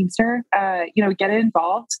are a Teamster, get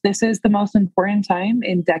involved. This is the most important time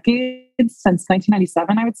in decades since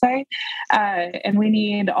 1997, I would say. And we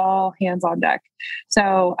need all hands on deck.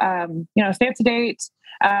 So, stay up to date.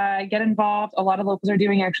 Get involved. A lot of locals are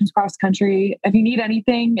doing actions across the country. If you need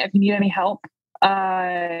anything, if you need any help,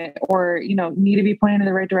 or need to be pointed in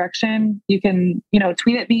the right direction, you can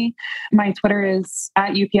tweet at me. My Twitter is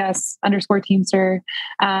 @UPS_Teamster.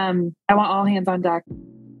 I want all hands on deck.